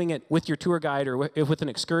not doing it with your tour guide or with an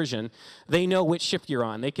excursion, they know which ship you're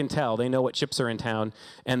on. They can tell. They know what ships are in town,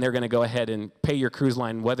 and they're going to go ahead and pay your cruise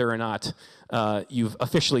line whether or not you've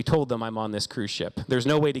officially told them I'm on this cruise ship. There's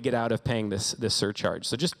no way to get out of paying this surcharge.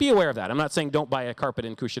 So just be aware of that. I'm not saying don't buy a carpet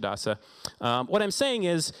in Kushadasa. What I'm saying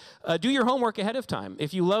is do your homework ahead of time.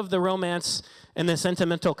 If you love the romance and the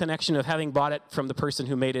sentimental connection of having bought it from the person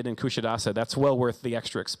who made it in Kushadasa, that's well worth the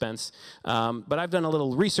extra expense. But I've done a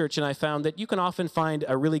little research and I found that you can often find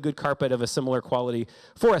a really good carpet of a similar quality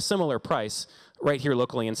for a similar price right here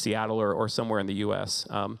locally in Seattle or somewhere in the US.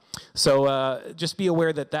 So just be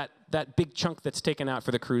aware that that big chunk that's taken out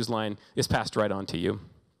for the cruise line is passed right on to you.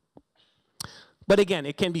 But again,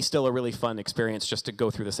 it can be still a really fun experience just to go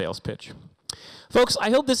through the sales pitch. Folks, I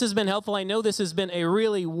hope this has been helpful. I know this has been a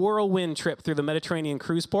really whirlwind trip through the Mediterranean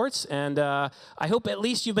cruise ports, and I hope at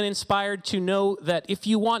least you've been inspired to know that if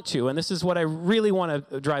you want to, and this is what I really want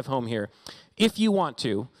to drive home here, if you want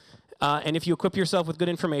to, and if you equip yourself with good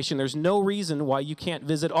information, there's no reason why you can't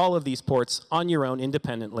visit all of these ports on your own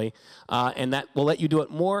independently, and that will let you do it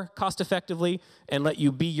more cost-effectively and let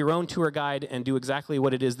you be your own tour guide and do exactly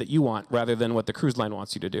what it is that you want rather than what the cruise line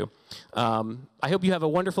wants you to do. I hope you have a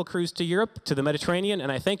wonderful cruise to Europe, to the Mediterranean,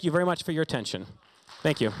 and I thank you very much for your attention.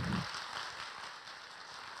 Thank you.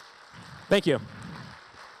 Thank you.